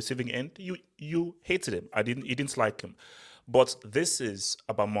club on the receiving end, you hated him. You didn't like him. But this is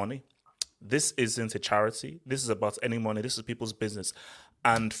about money. This isn't a charity. This is about earning money. This is people's business.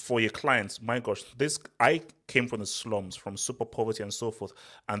 And for your clients, my gosh, I came from the slums, from super poverty and so forth.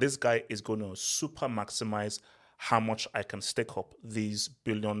 And this guy is going to super maximize how much I can stake up these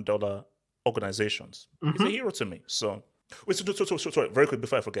billion-dollar organizations. He's a hero to me. So, sorry, very quick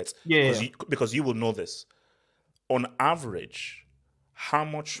before I forget. Because you will know this. On average, how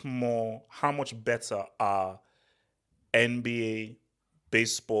much better are NBA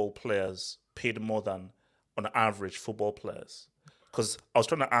baseball players paid more than on average football players? Because I was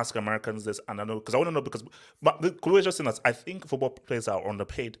trying to ask Americans this, and I know because I want to know but the question is, I think football players are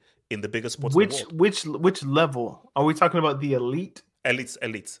underpaid in the biggest sports in the world. Which level are we talking about? The elite?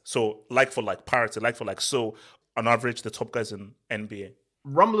 Elite. So like for like parity, like for like. So on average, the top guys in NBA.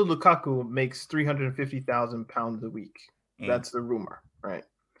 Romelu Lukaku makes £350,000 a week. That's the rumor, right?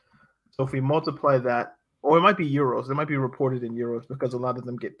 So if we multiply that, or it might be euros. It might be reported in euros because a lot of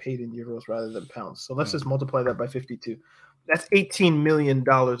them get paid in euros rather than pounds. So let's just multiply that by 52. That's $18 million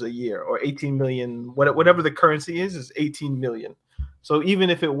a year, or 18 million, whatever the currency is 18 million. So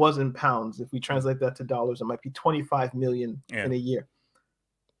even if it was in pounds, if we translate that to dollars, it might be 25 million in a year.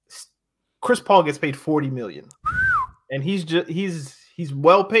 Chris Paul gets paid 40 million, and he's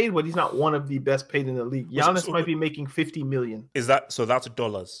well paid, but he's not one of the best paid in the league. Giannis might be making 50 million. So that's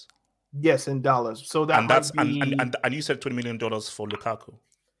dollars? Yes, in dollars. So that and you said $20 million for Lukaku,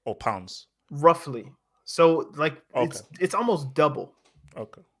 or pounds, roughly. So it's almost double.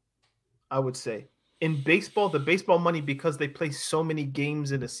 Okay, I would say. In baseball, the baseball money, because they play so many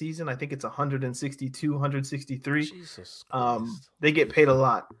games in a season, I think it's 162, 163. Jesus Christ. They get paid a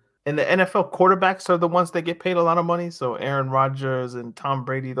lot. And the NFL quarterbacks are the ones that get paid a lot of money. So Aaron Rodgers and Tom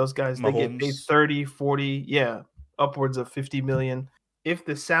Brady, those guys, Mahomes. They get paid 30, 40, upwards of 50 million. If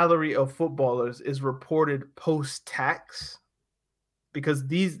the salary of footballers is reported post-tax, because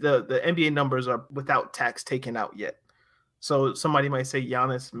the NBA numbers are without tax taken out yet. So somebody might say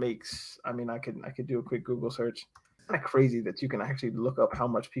Giannis makes, I could do a quick Google search. It's kind of crazy that you can actually look up how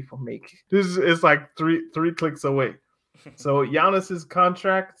much people make. This is like three clicks away. So Giannis's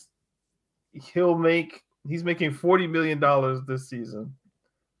contract, he's making $40 million this season.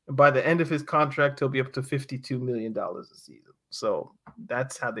 And by the end of his contract, he'll be up to $52 million a season. So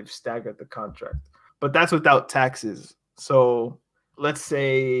that's how they've staggered the contract. But that's without taxes. So let's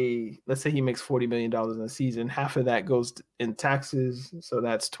say he makes $40 million in a season. Half of that goes in taxes, so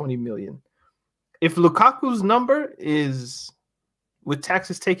that's $20 million. If Lukaku's number is with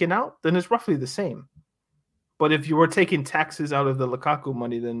taxes taken out, then it's roughly the same. But if you were taking taxes out of the Lukaku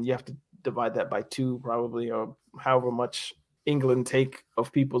money, then you have to divide that by 2 probably, or however much England take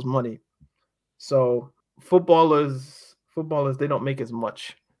of people's money. So footballers, they don't make as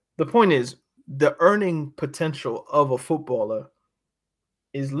much. The point is, the earning potential of a footballer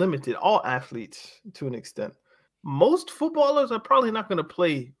is limited. All athletes, to an extent. Most footballers are probably not going to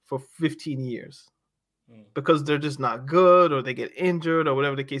play for 15 years because they're just not good, or they get injured, or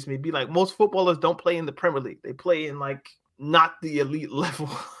whatever the case may be. Like, most footballers don't play in the Premier League. They play in, like, not the elite level.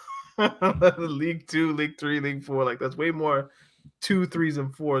 League 2, League 3, League 4. Like, that's way more 2, 3s,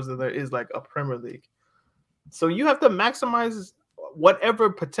 and 4s than there is like a Premier League. So you have to maximize whatever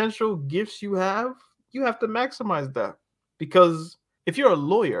potential gifts you have. You have to maximize that, because if you're a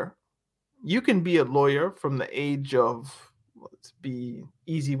lawyer, you can be a lawyer from the age of, let's be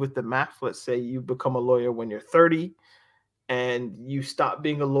easy with the math. Let's say you become a lawyer when you're 30 and you stop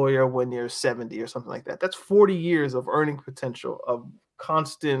being a lawyer when you're 70 or something like that. That's 40 years of earning potential, of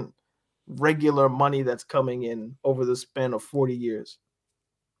constant, regular money that's coming in over the span of 40 years.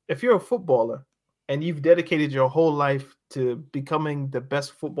 If you're a footballer and you've dedicated your whole life to becoming the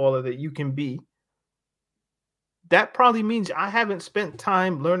best footballer that you can be, that probably means I haven't spent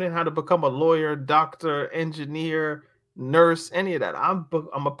time learning how to become a lawyer, doctor, engineer, nurse, any of that. I'm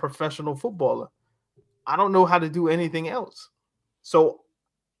a professional footballer. I don't know how to do anything else. So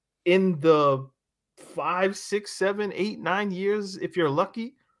in the 5, 6, 7, 8, 9 years, if you're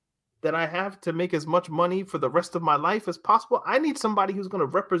lucky, that I have to make as much money for the rest of my life as possible, I need somebody who's going to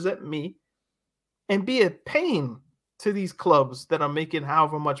represent me and be a pain to these clubs that are making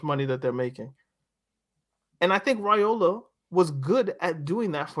however much money that they're making. And I think Raiola was good at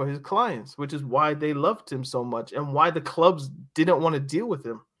doing that for his clients, which is why they loved him so much and why the clubs didn't want to deal with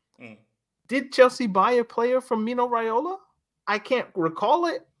him. Did Chelsea buy a player from Mino Raiola? I can't recall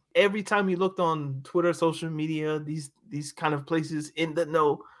it. Every time you looked on Twitter, social media, these kind of places in the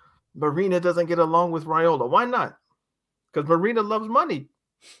know, Marina doesn't get along with Raiola. Why not? Because Marina loves money.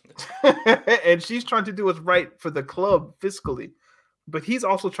 And she's trying to do what's right for the club fiscally. But he's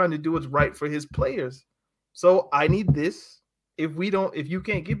also trying to do what's right for his players. So I need this. If you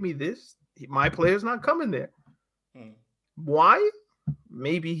can't give me this, my player's not coming there. Why?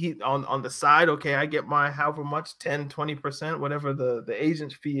 Maybe he on the side, okay, I get my however much, 10, 20%, whatever the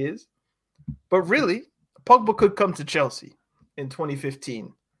agent's fee is. But really, Pogba could come to Chelsea in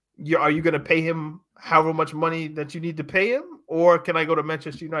 2015. Are you going to pay him however much money that you need to pay him? Or can I go to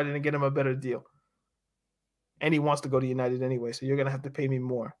Manchester United and get him a better deal? And he wants to go to United anyway, so you're going to have to pay me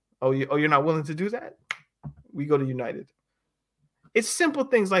more. Oh, you're not willing to do that? We go to United. It's simple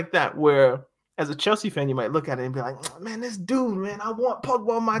things like that where, as a Chelsea fan, you might look at it and be like, oh, man, this dude, man, I want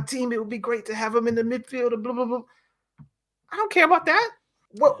Pogba on my team. It would be great to have him in the midfield. Blah, blah, blah. I don't care about that.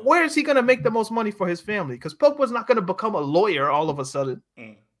 Where is he going to make the most money for his family? Because Pogba's not going to become a lawyer all of a sudden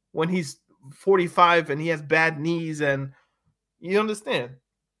when he's 45 and he has bad knees, and you understand.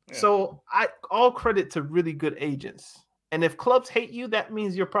 Yeah. So all credit to really good agents. And if clubs hate you, that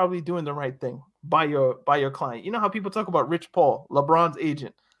means you're probably doing the right thing by your client. You know how people talk about Rich Paul, LeBron's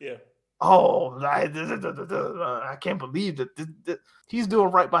agent. Yeah. Oh, I can't believe that he's doing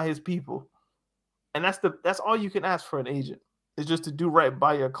right by his people. And that's all you can ask for an agent, is just to do right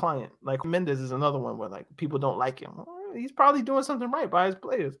by your client. Like Mendes is another one where like people don't like him. He's probably doing something right by his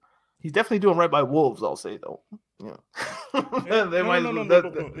players. He's definitely doing right by Wolves, I'll say though. Yeah. They're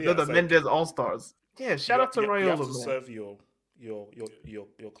the Mendes All-Stars. Yeah, shout out to Raiola. You have to serve your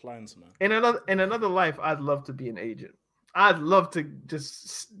clients, man. In another life, I'd love to be an agent. I'd love to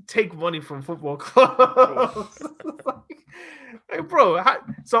just take money from football clubs. like, bro,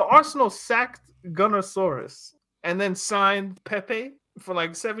 so Arsenal sacked Gunnersaurus and then signed Pepe for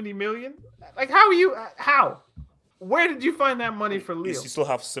like 70 million. Like, how? Where did you find that money for Leo? You still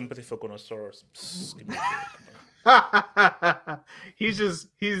have sympathy for Gunnersaurus. he's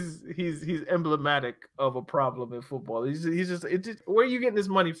emblematic of a problem in football. He's just where are you getting this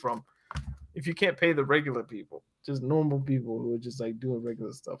money from if you can't pay the regular people, just normal people who are just like doing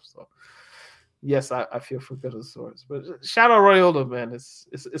regular stuff? So yes, I feel for Gunnersaurus, but shout out Raiola, man.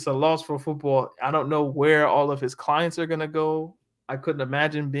 It's a loss for football. I don't know where all of his clients are gonna go. I couldn't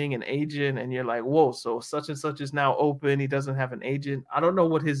imagine being an agent and you're like, whoa, so such and such is now open. He doesn't have an agent. I don't know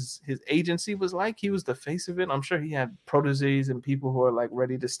what his agency was like. He was the face of it. I'm sure he had proteges and people who are like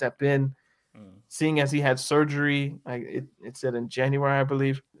ready to step in. Seeing as he had surgery, like it said in January, I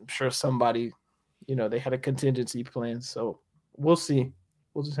believe. I'm sure somebody, they had a contingency plan. So we'll see.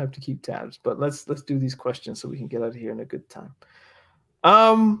 We'll just have to keep tabs. But let's do these questions so we can get out of here in a good time.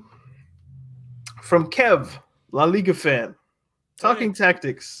 From Kev, La Liga fan. Talking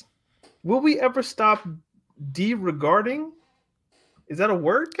tactics. Will we ever stop Disregarding? Is that a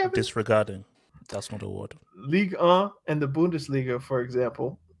word, Kevin? Disregarding. That's not a word. Ligue 1 and the Bundesliga, for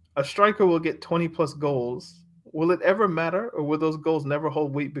example, a striker will get 20 plus goals. Will it ever matter, or will those goals never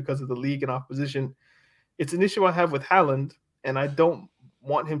hold weight because of the league and opposition? It's an issue I have with Haaland, and I don't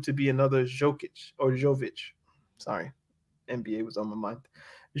want him to be another Jovic. Sorry, NBA was on my mind.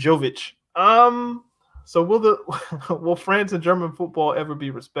 Jovic. So will France and German football ever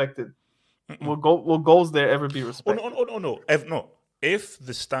be respected? Will goals there ever be respected? No. If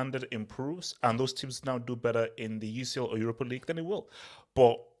the standard improves and those teams now do better in the UCL or Europa League, then it will.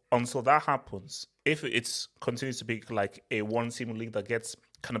 But until that happens, if it continues to be like a one-team league that gets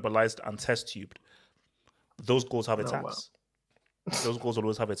cannibalized and test-tubed, those goals have a tax. Wow. Those goals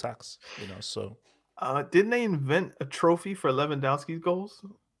always have a tax, so... Didn't they invent a trophy for Lewandowski's goals?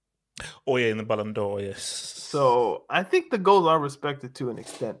 Oh, yeah, in the Ballon d'Or, yes. So I think the goals are respected to an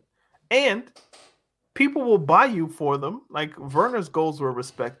extent. And people will buy you for them. Like Werner's goals were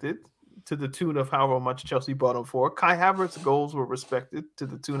respected to the tune of however much Chelsea bought him for. Kai Havertz's goals were respected to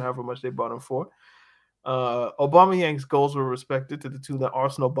the tune of however much they bought him for. Aubameyang's goals were respected to the tune that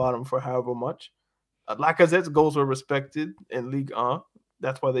Arsenal bought him for however much. Lacazette's goals were respected in Ligue 1.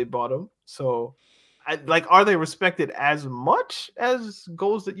 That's why they bought him. So, are they respected as much as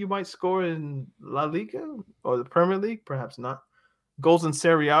goals that you might score in La Liga or the Premier League? Perhaps not. Goals in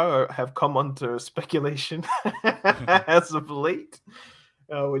Serie A have come under speculation as of late.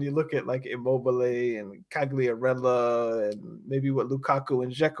 When you look at like Immobile and Cagliarella and maybe what Lukaku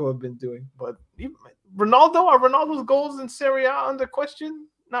and Dzeko have been doing. But are Ronaldo's goals in Serie A under question?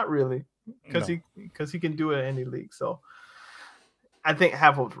 Not really, because he can do it in any league. So I think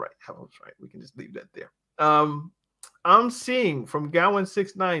Havel's right. We can just leave that there. I'm seeing from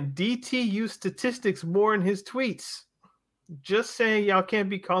Gowan69, DT used statistics more in his tweets. Just saying y'all can't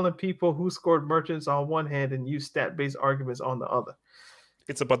be calling people who scored merchants on one hand and use stat-based arguments on the other.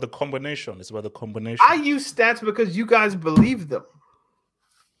 It's about the combination. I use stats because you guys believe them.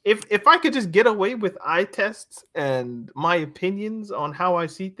 If I could just get away with eye tests and my opinions on how I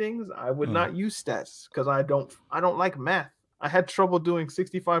see things, I would not use stats because I don't like math. I had trouble doing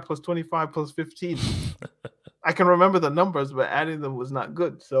 65 plus 25 plus 15. I can remember the numbers, but adding them was not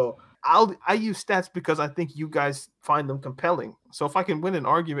good. So I use stats because I think you guys find them compelling. So if I can win an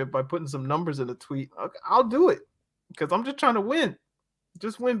argument by putting some numbers in a tweet, I'll do it because I'm just trying to win.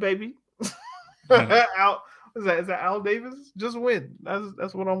 Just win, baby. Al, is that Al Davis? Just win.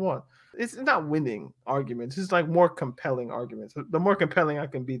 That's what I want. It's not winning arguments. It's like more compelling arguments. The more compelling I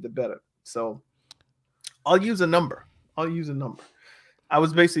can be, the better. So I'll use a number. I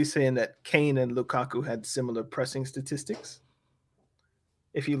was basically saying that Kane and Lukaku had similar pressing statistics.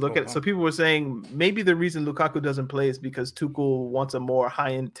 If you look at it, so people were saying maybe the reason Lukaku doesn't play is because Tuchel wants a more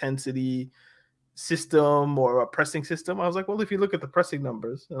high intensity system or a pressing system. I was like, well, if you look at the pressing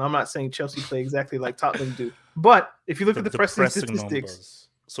numbers, and I'm not saying Chelsea play exactly like Tottenham do, but if you look at the pressing statistics, numbers.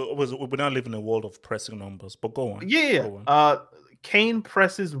 So we're not living in a world of pressing numbers. But go on. Yeah. Go on. Kane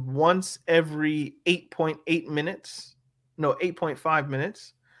presses once every 8.5 minutes, and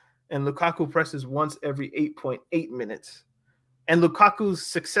Lukaku presses once every 8.8 minutes. And Lukaku's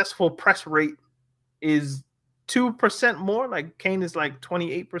successful press rate is 2% more. Like Kane is like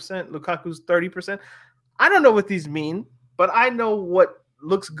 28%, Lukaku's 30%. I don't know what these mean, but I know what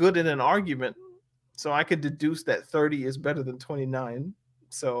looks good in an argument. So I could deduce that 30 is better than 29.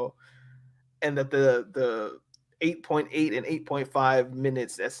 So, and that the 8.8 and 8.5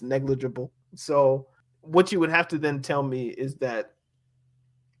 minutes, that's negligible. So what you would have to then tell me is that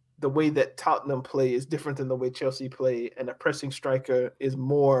the way that Tottenham play is different than the way Chelsea play, and a pressing striker is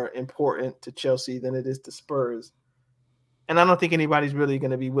more important to Chelsea than it is to Spurs. And I don't think anybody's really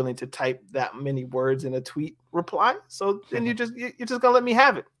going to be willing to type that many words in a tweet reply. So then you're just going to let me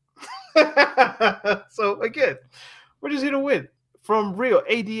have it. So again, we're just here to win. From Real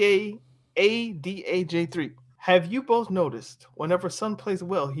ADAJ3. Have you both noticed whenever Son plays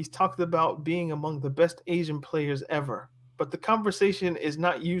well, he's talked about being among the best Asian players ever? But the conversation is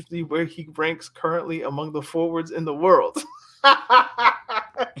not usually where he ranks currently among the forwards in the world.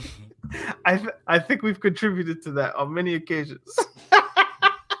 I think we've contributed to that on many occasions.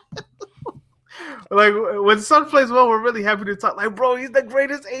 Like when Son plays well, we're really happy to talk. Like, bro, he's the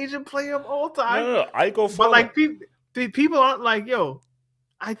greatest Asian player of all time. No, I go for but like people aren't like, yo,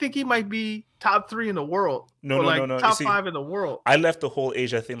 I think he might be top 3 in the world. No. Top 5 in the world. I left the whole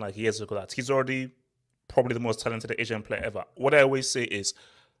Asia thing like years ago. That he's already probably the most talented Asian player ever. What I always say is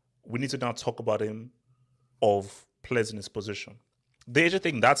we need to now talk about him of players in his position. The Asia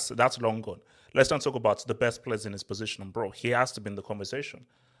thing, that's long gone. Let's not talk about the best players in his position. And bro, he has to be in the conversation.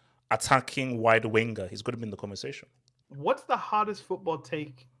 attacking wide winger, he's going to be in the conversation. What's the hottest football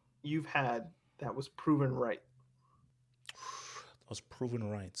take you've had that was proven right? That was proven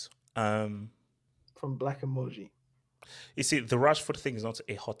right. From Black Emoji. You see, the Rashford thing is not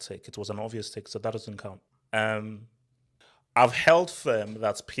a hot take. It was an obvious take, so that doesn't count. I've held firm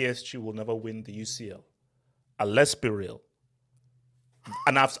that PSG will never win the UCL. And let's be real.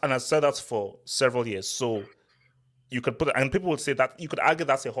 And I've said that for several years. So you could put it, and people would say that you could argue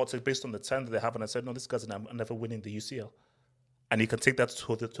that's a hot take based on the time that they have. And I said, no, this guy's never winning the UCL. And you can take that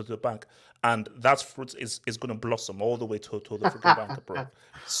to the bank. And that fruit is going to blossom all the way to the freaking bank, bro.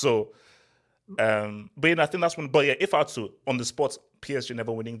 So, but I think that's one. But yeah, if I had to, on the spot, PSG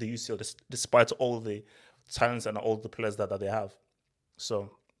never winning the UCL despite all the talents and all the players that they have. So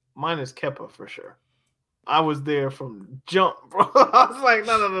mine is Kepa for sure. I was there from jump, bro. I was like,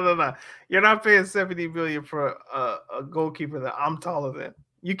 no. You're not paying 70 million for a goalkeeper that I'm taller than.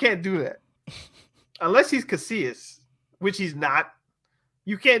 You can't do that. Unless he's Casillas, which he's not.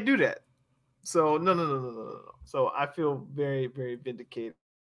 You can't do that. So no. So I feel very, very vindicated.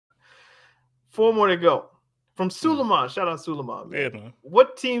 4 more to go. From Suleiman, shout out Suleiman. Yeah, man.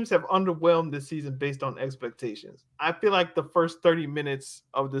 What teams have underwhelmed this season based on expectations? I feel like the first 30 minutes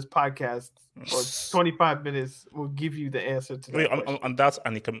of this podcast or 25 minutes will give you the answer to that. On that,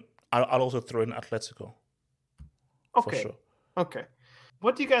 and I'll also throw in Atletico. Okay. For sure. Okay.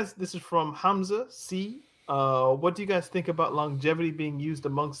 What do you guys? This is from Hamza C. What do you guys think about longevity being used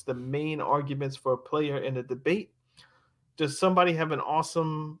amongst the main arguments for a player in a debate? Does somebody having an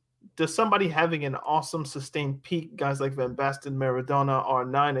awesome sustained peak, guys like Van Basten, Maradona,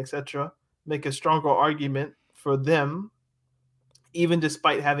 R9, etc., make a stronger argument for them, even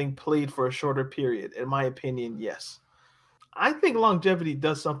despite having played for a shorter period? In my opinion, yes. I think longevity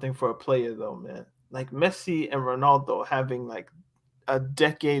does something for a player, though, man. Like Messi and Ronaldo having like a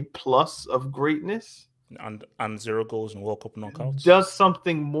decade plus of greatness and 0 goals in World Cup knockouts does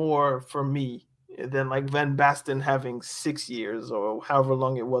something more for me than like Van Basten having 6 years or however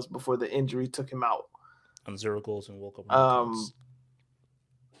long it was before the injury took him out. And 0 goals in World Cup knockouts.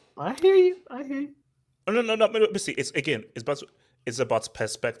 I hear you. No. But see, it's about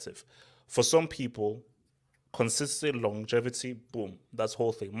perspective. For some people, consistent longevity, boom, that's the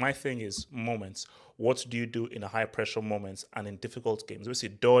whole thing. My thing is moments. What do you do in a high pressure moments and in difficult games? We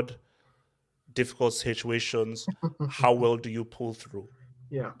see difficult situations. How well do you pull through?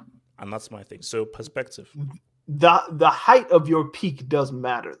 Yeah. And that's my thing. So perspective. The height of your peak does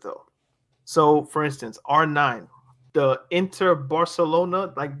matter, though. So, for instance, R9, the Inter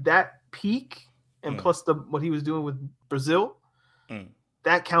Barcelona, like that peak, and plus what he was doing with Brazil,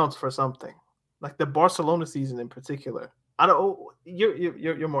 that counts for something. Like the Barcelona season in particular. I don't. Oh,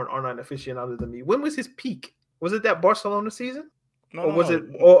 you're more an R9 aficionado than me. When was his peak? Was it that Barcelona season? Was it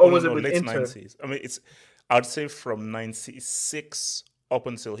with late Inter? 90s? I mean, I'd say from 96 up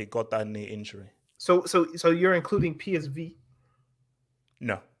until he got that knee injury. So you're including PSV?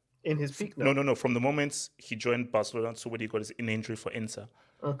 No. In his peak? No. From the moment he joined Barcelona to when he got his injury for Inter.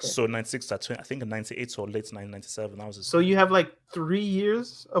 Okay. So 96 to 20, I think in 98 or late 97. That was his peak. You have like 3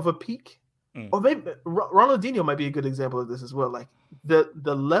 years of a peak? Or maybe Ronaldinho might be a good example of this as well. Like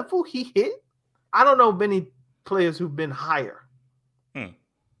the level he hit, I don't know many players who've been higher.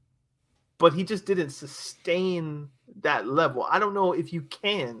 But he just didn't sustain that level. I don't know if you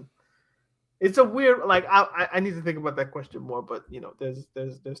can. It's a weird, like I need to think about that question more, but you know, there's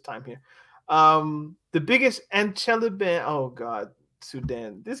time here. The biggest Ancelotti, oh God,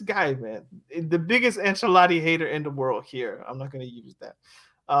 Sudan. This guy, man, the biggest Ancelotti hater in the world here. I'm not gonna use that.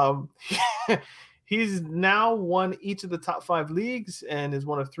 He's now won each of the top 5 leagues and is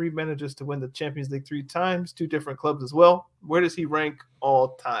one of 3 managers to win the Champions League 3 times, 2 different clubs as well. Where does he rank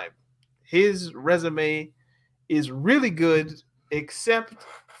all time? His resume is really good, except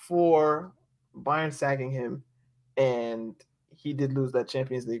for Bayern sagging him, and he did lose that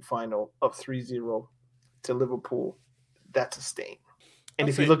Champions League final of 3-0 to Liverpool. That's a stain. And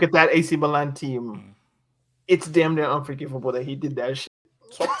if you look at that AC Milan team, it's damn near unforgivable that he did that shit.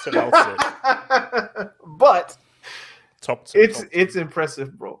 Top 10 outfit. But top 10. It's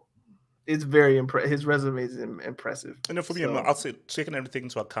impressive, bro. It's very impressive. His resume is impressive. And for me, I'll say taking everything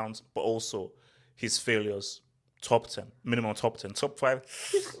into account, but also his failures. Top 10, minimum top 10, top 5,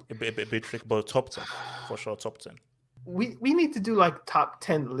 a bit tricky, but top 10 for sure. Top 10. We need to do like top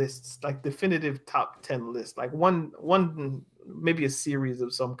 10 lists, like definitive top 10 lists, like one maybe a series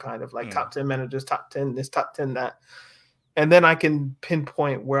of some kind of like top 10 managers, top 10 this, top 10 that. And then I can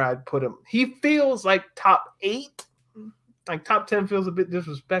pinpoint where I'd put him. He feels like top 8. Like top 10 feels a bit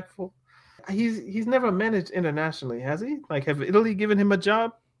disrespectful. He's never managed internationally, has he? Like, have Italy given him a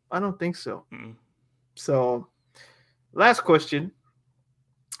job? I don't think so. Mm. So, last question.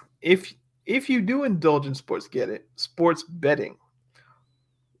 If you do indulge in sports betting,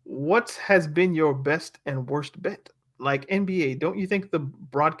 what has been your best and worst bet? Like NBA, don't you think the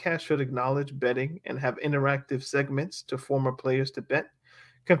broadcast should acknowledge betting and have interactive segments to former players to bet?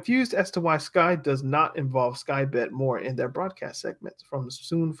 Confused as to why Sky does not involve Sky Bet more in their broadcast segments. From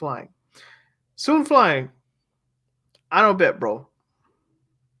Soon Flying. Soon Flying, I don't bet, bro.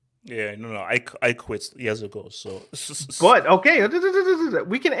 Yeah, no, I quit years ago. So, but okay,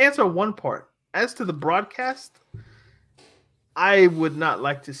 we can answer one part. As to the broadcast, I would not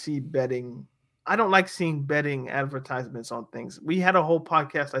like to see betting. I don't like seeing betting advertisements on things. We had a whole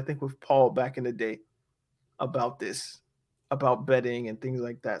podcast, I think, with Paul back in the day about this, about betting and things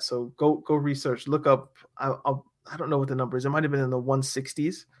like that. So go research, look up. I don't know what the number is. It might have been in the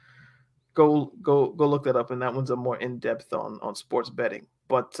 160s. Go look that up, and that one's a more in depth on sports betting.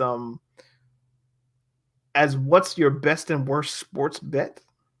 But as what's your best and worst sports bet?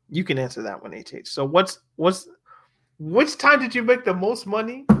 You can answer that one, HH. So which time did you make the most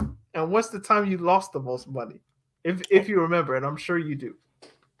money, and what's the time you lost the most money? If you remember, and I'm sure you do.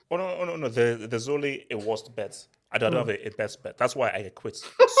 Oh no. There's only a worst bet. I don't have a best bet. That's why I quit.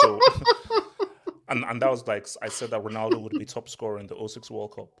 So and that was like I said that Ronaldo would be top scorer in the 06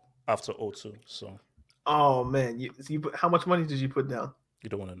 World Cup after 02. So. Oh man, how much money did you put down? You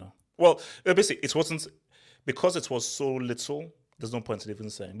don't want to know. Well, basically, it wasn't because it was so little. There's no point in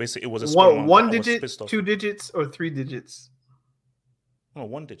even saying. Basically, it was a small amount. One digit, 2 digits, or 3 digits? No,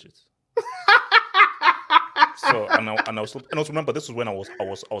 1 digit. So and also remember, this was when I was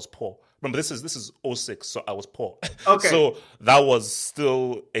poor. Remember, this is 06, so I was poor. Okay. So that was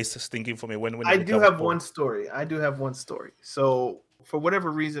still a stinking for me when I do have one story. So for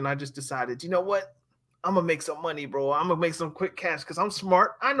whatever reason, I just decided, you know what? I'm gonna make some money, bro. I'm gonna make some quick cash because I'm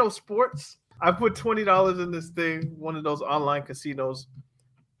smart. I know sports. I put $20 in this thing, one of those online casinos,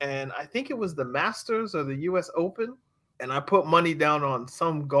 and I think it was the Masters or the US Open. And I put money down on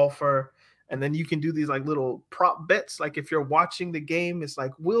some golfer, and then you can do these like little prop bets. Like if you're watching the game, it's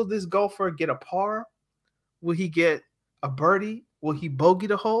like, will this golfer get a par? Will he get a birdie? Will he bogey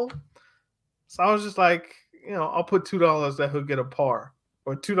the hole? So I was just like, I'll put $2 that he'll get a par,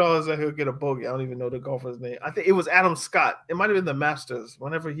 or $2 that he'll get a bogey. I don't even know the golfer's name. I think it was Adam Scott. It might have been the Masters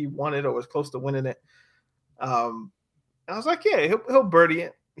whenever he won it or was close to winning it. I was like, yeah, he'll birdie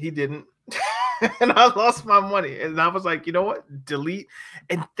it. He didn't. And I lost my money. And I was like, you know what? Delete.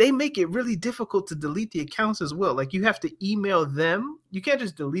 And they make it really difficult to delete the accounts as well. Like you have to email them. You can't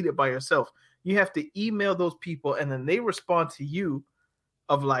just delete it by yourself. You have to email those people, and then they respond to you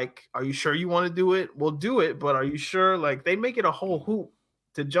of like, are you sure you want to do it? We'll do it, but are you sure? Like they make it a whole hoop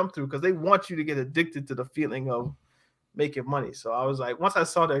to jump through because they want you to get addicted to the feeling of making money. So I was like, once I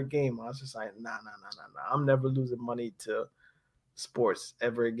saw their game, I was just like, nah. I'm never losing money to sports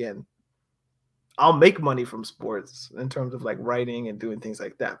ever again. I'll make money from sports in terms of like writing and doing things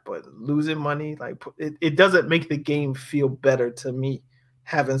like that, but losing money, like it doesn't make the game feel better to me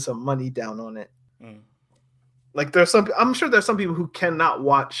having some money down on it. Like I'm sure there's some people who cannot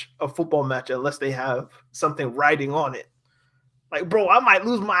watch a football match unless they have something riding on it. Like, bro, I might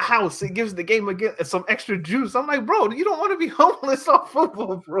lose my house. It gives the game again some extra juice. I'm like, bro, you don't want to be homeless off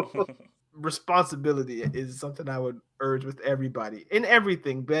football, bro. Responsibility is something I would urge with everybody in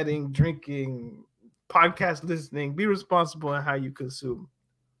everything: betting, drinking, podcast listening. Be responsible in how you consume.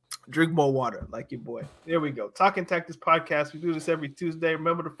 Drink more water, like your boy. There we go. Talking Tactics Podcast. We do this every Tuesday.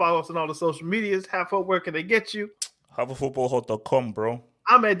 Remember to follow us on all the social medias. Half Hope, where can they get you? HaveAFootballHut.com, bro.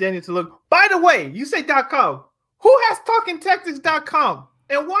 I'm at Daniel to look. By the way, you say .com. Who has TalkingTactics.com?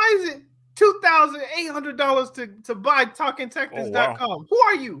 And why is it $2,800 to buy TalkingTactics.com? Oh, wow. Who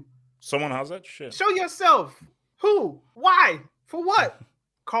are you? Someone has that shit. Show yourself. Who? Why? For what?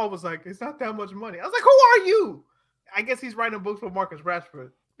 Carl was like, it's not that much money. I was like, who are you? I guess he's writing books for Marcus Rashford.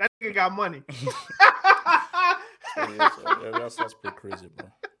 That nigga got money. That's pretty crazy, bro.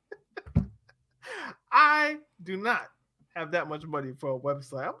 I do not have that much money for a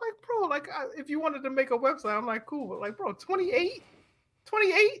website. I'm like, bro, like if you wanted to make a website, I'm like, cool. But like, bro,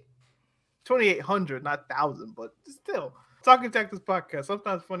 2,800, not 1,000, but still. Talking Tactics Podcast.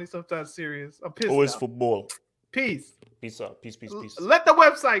 Sometimes funny, sometimes serious. I'm pissed. Always now. Football. Peace. Peace out. Peace. Let the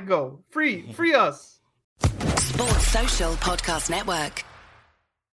website go. Free us. Sports Social Podcast Network.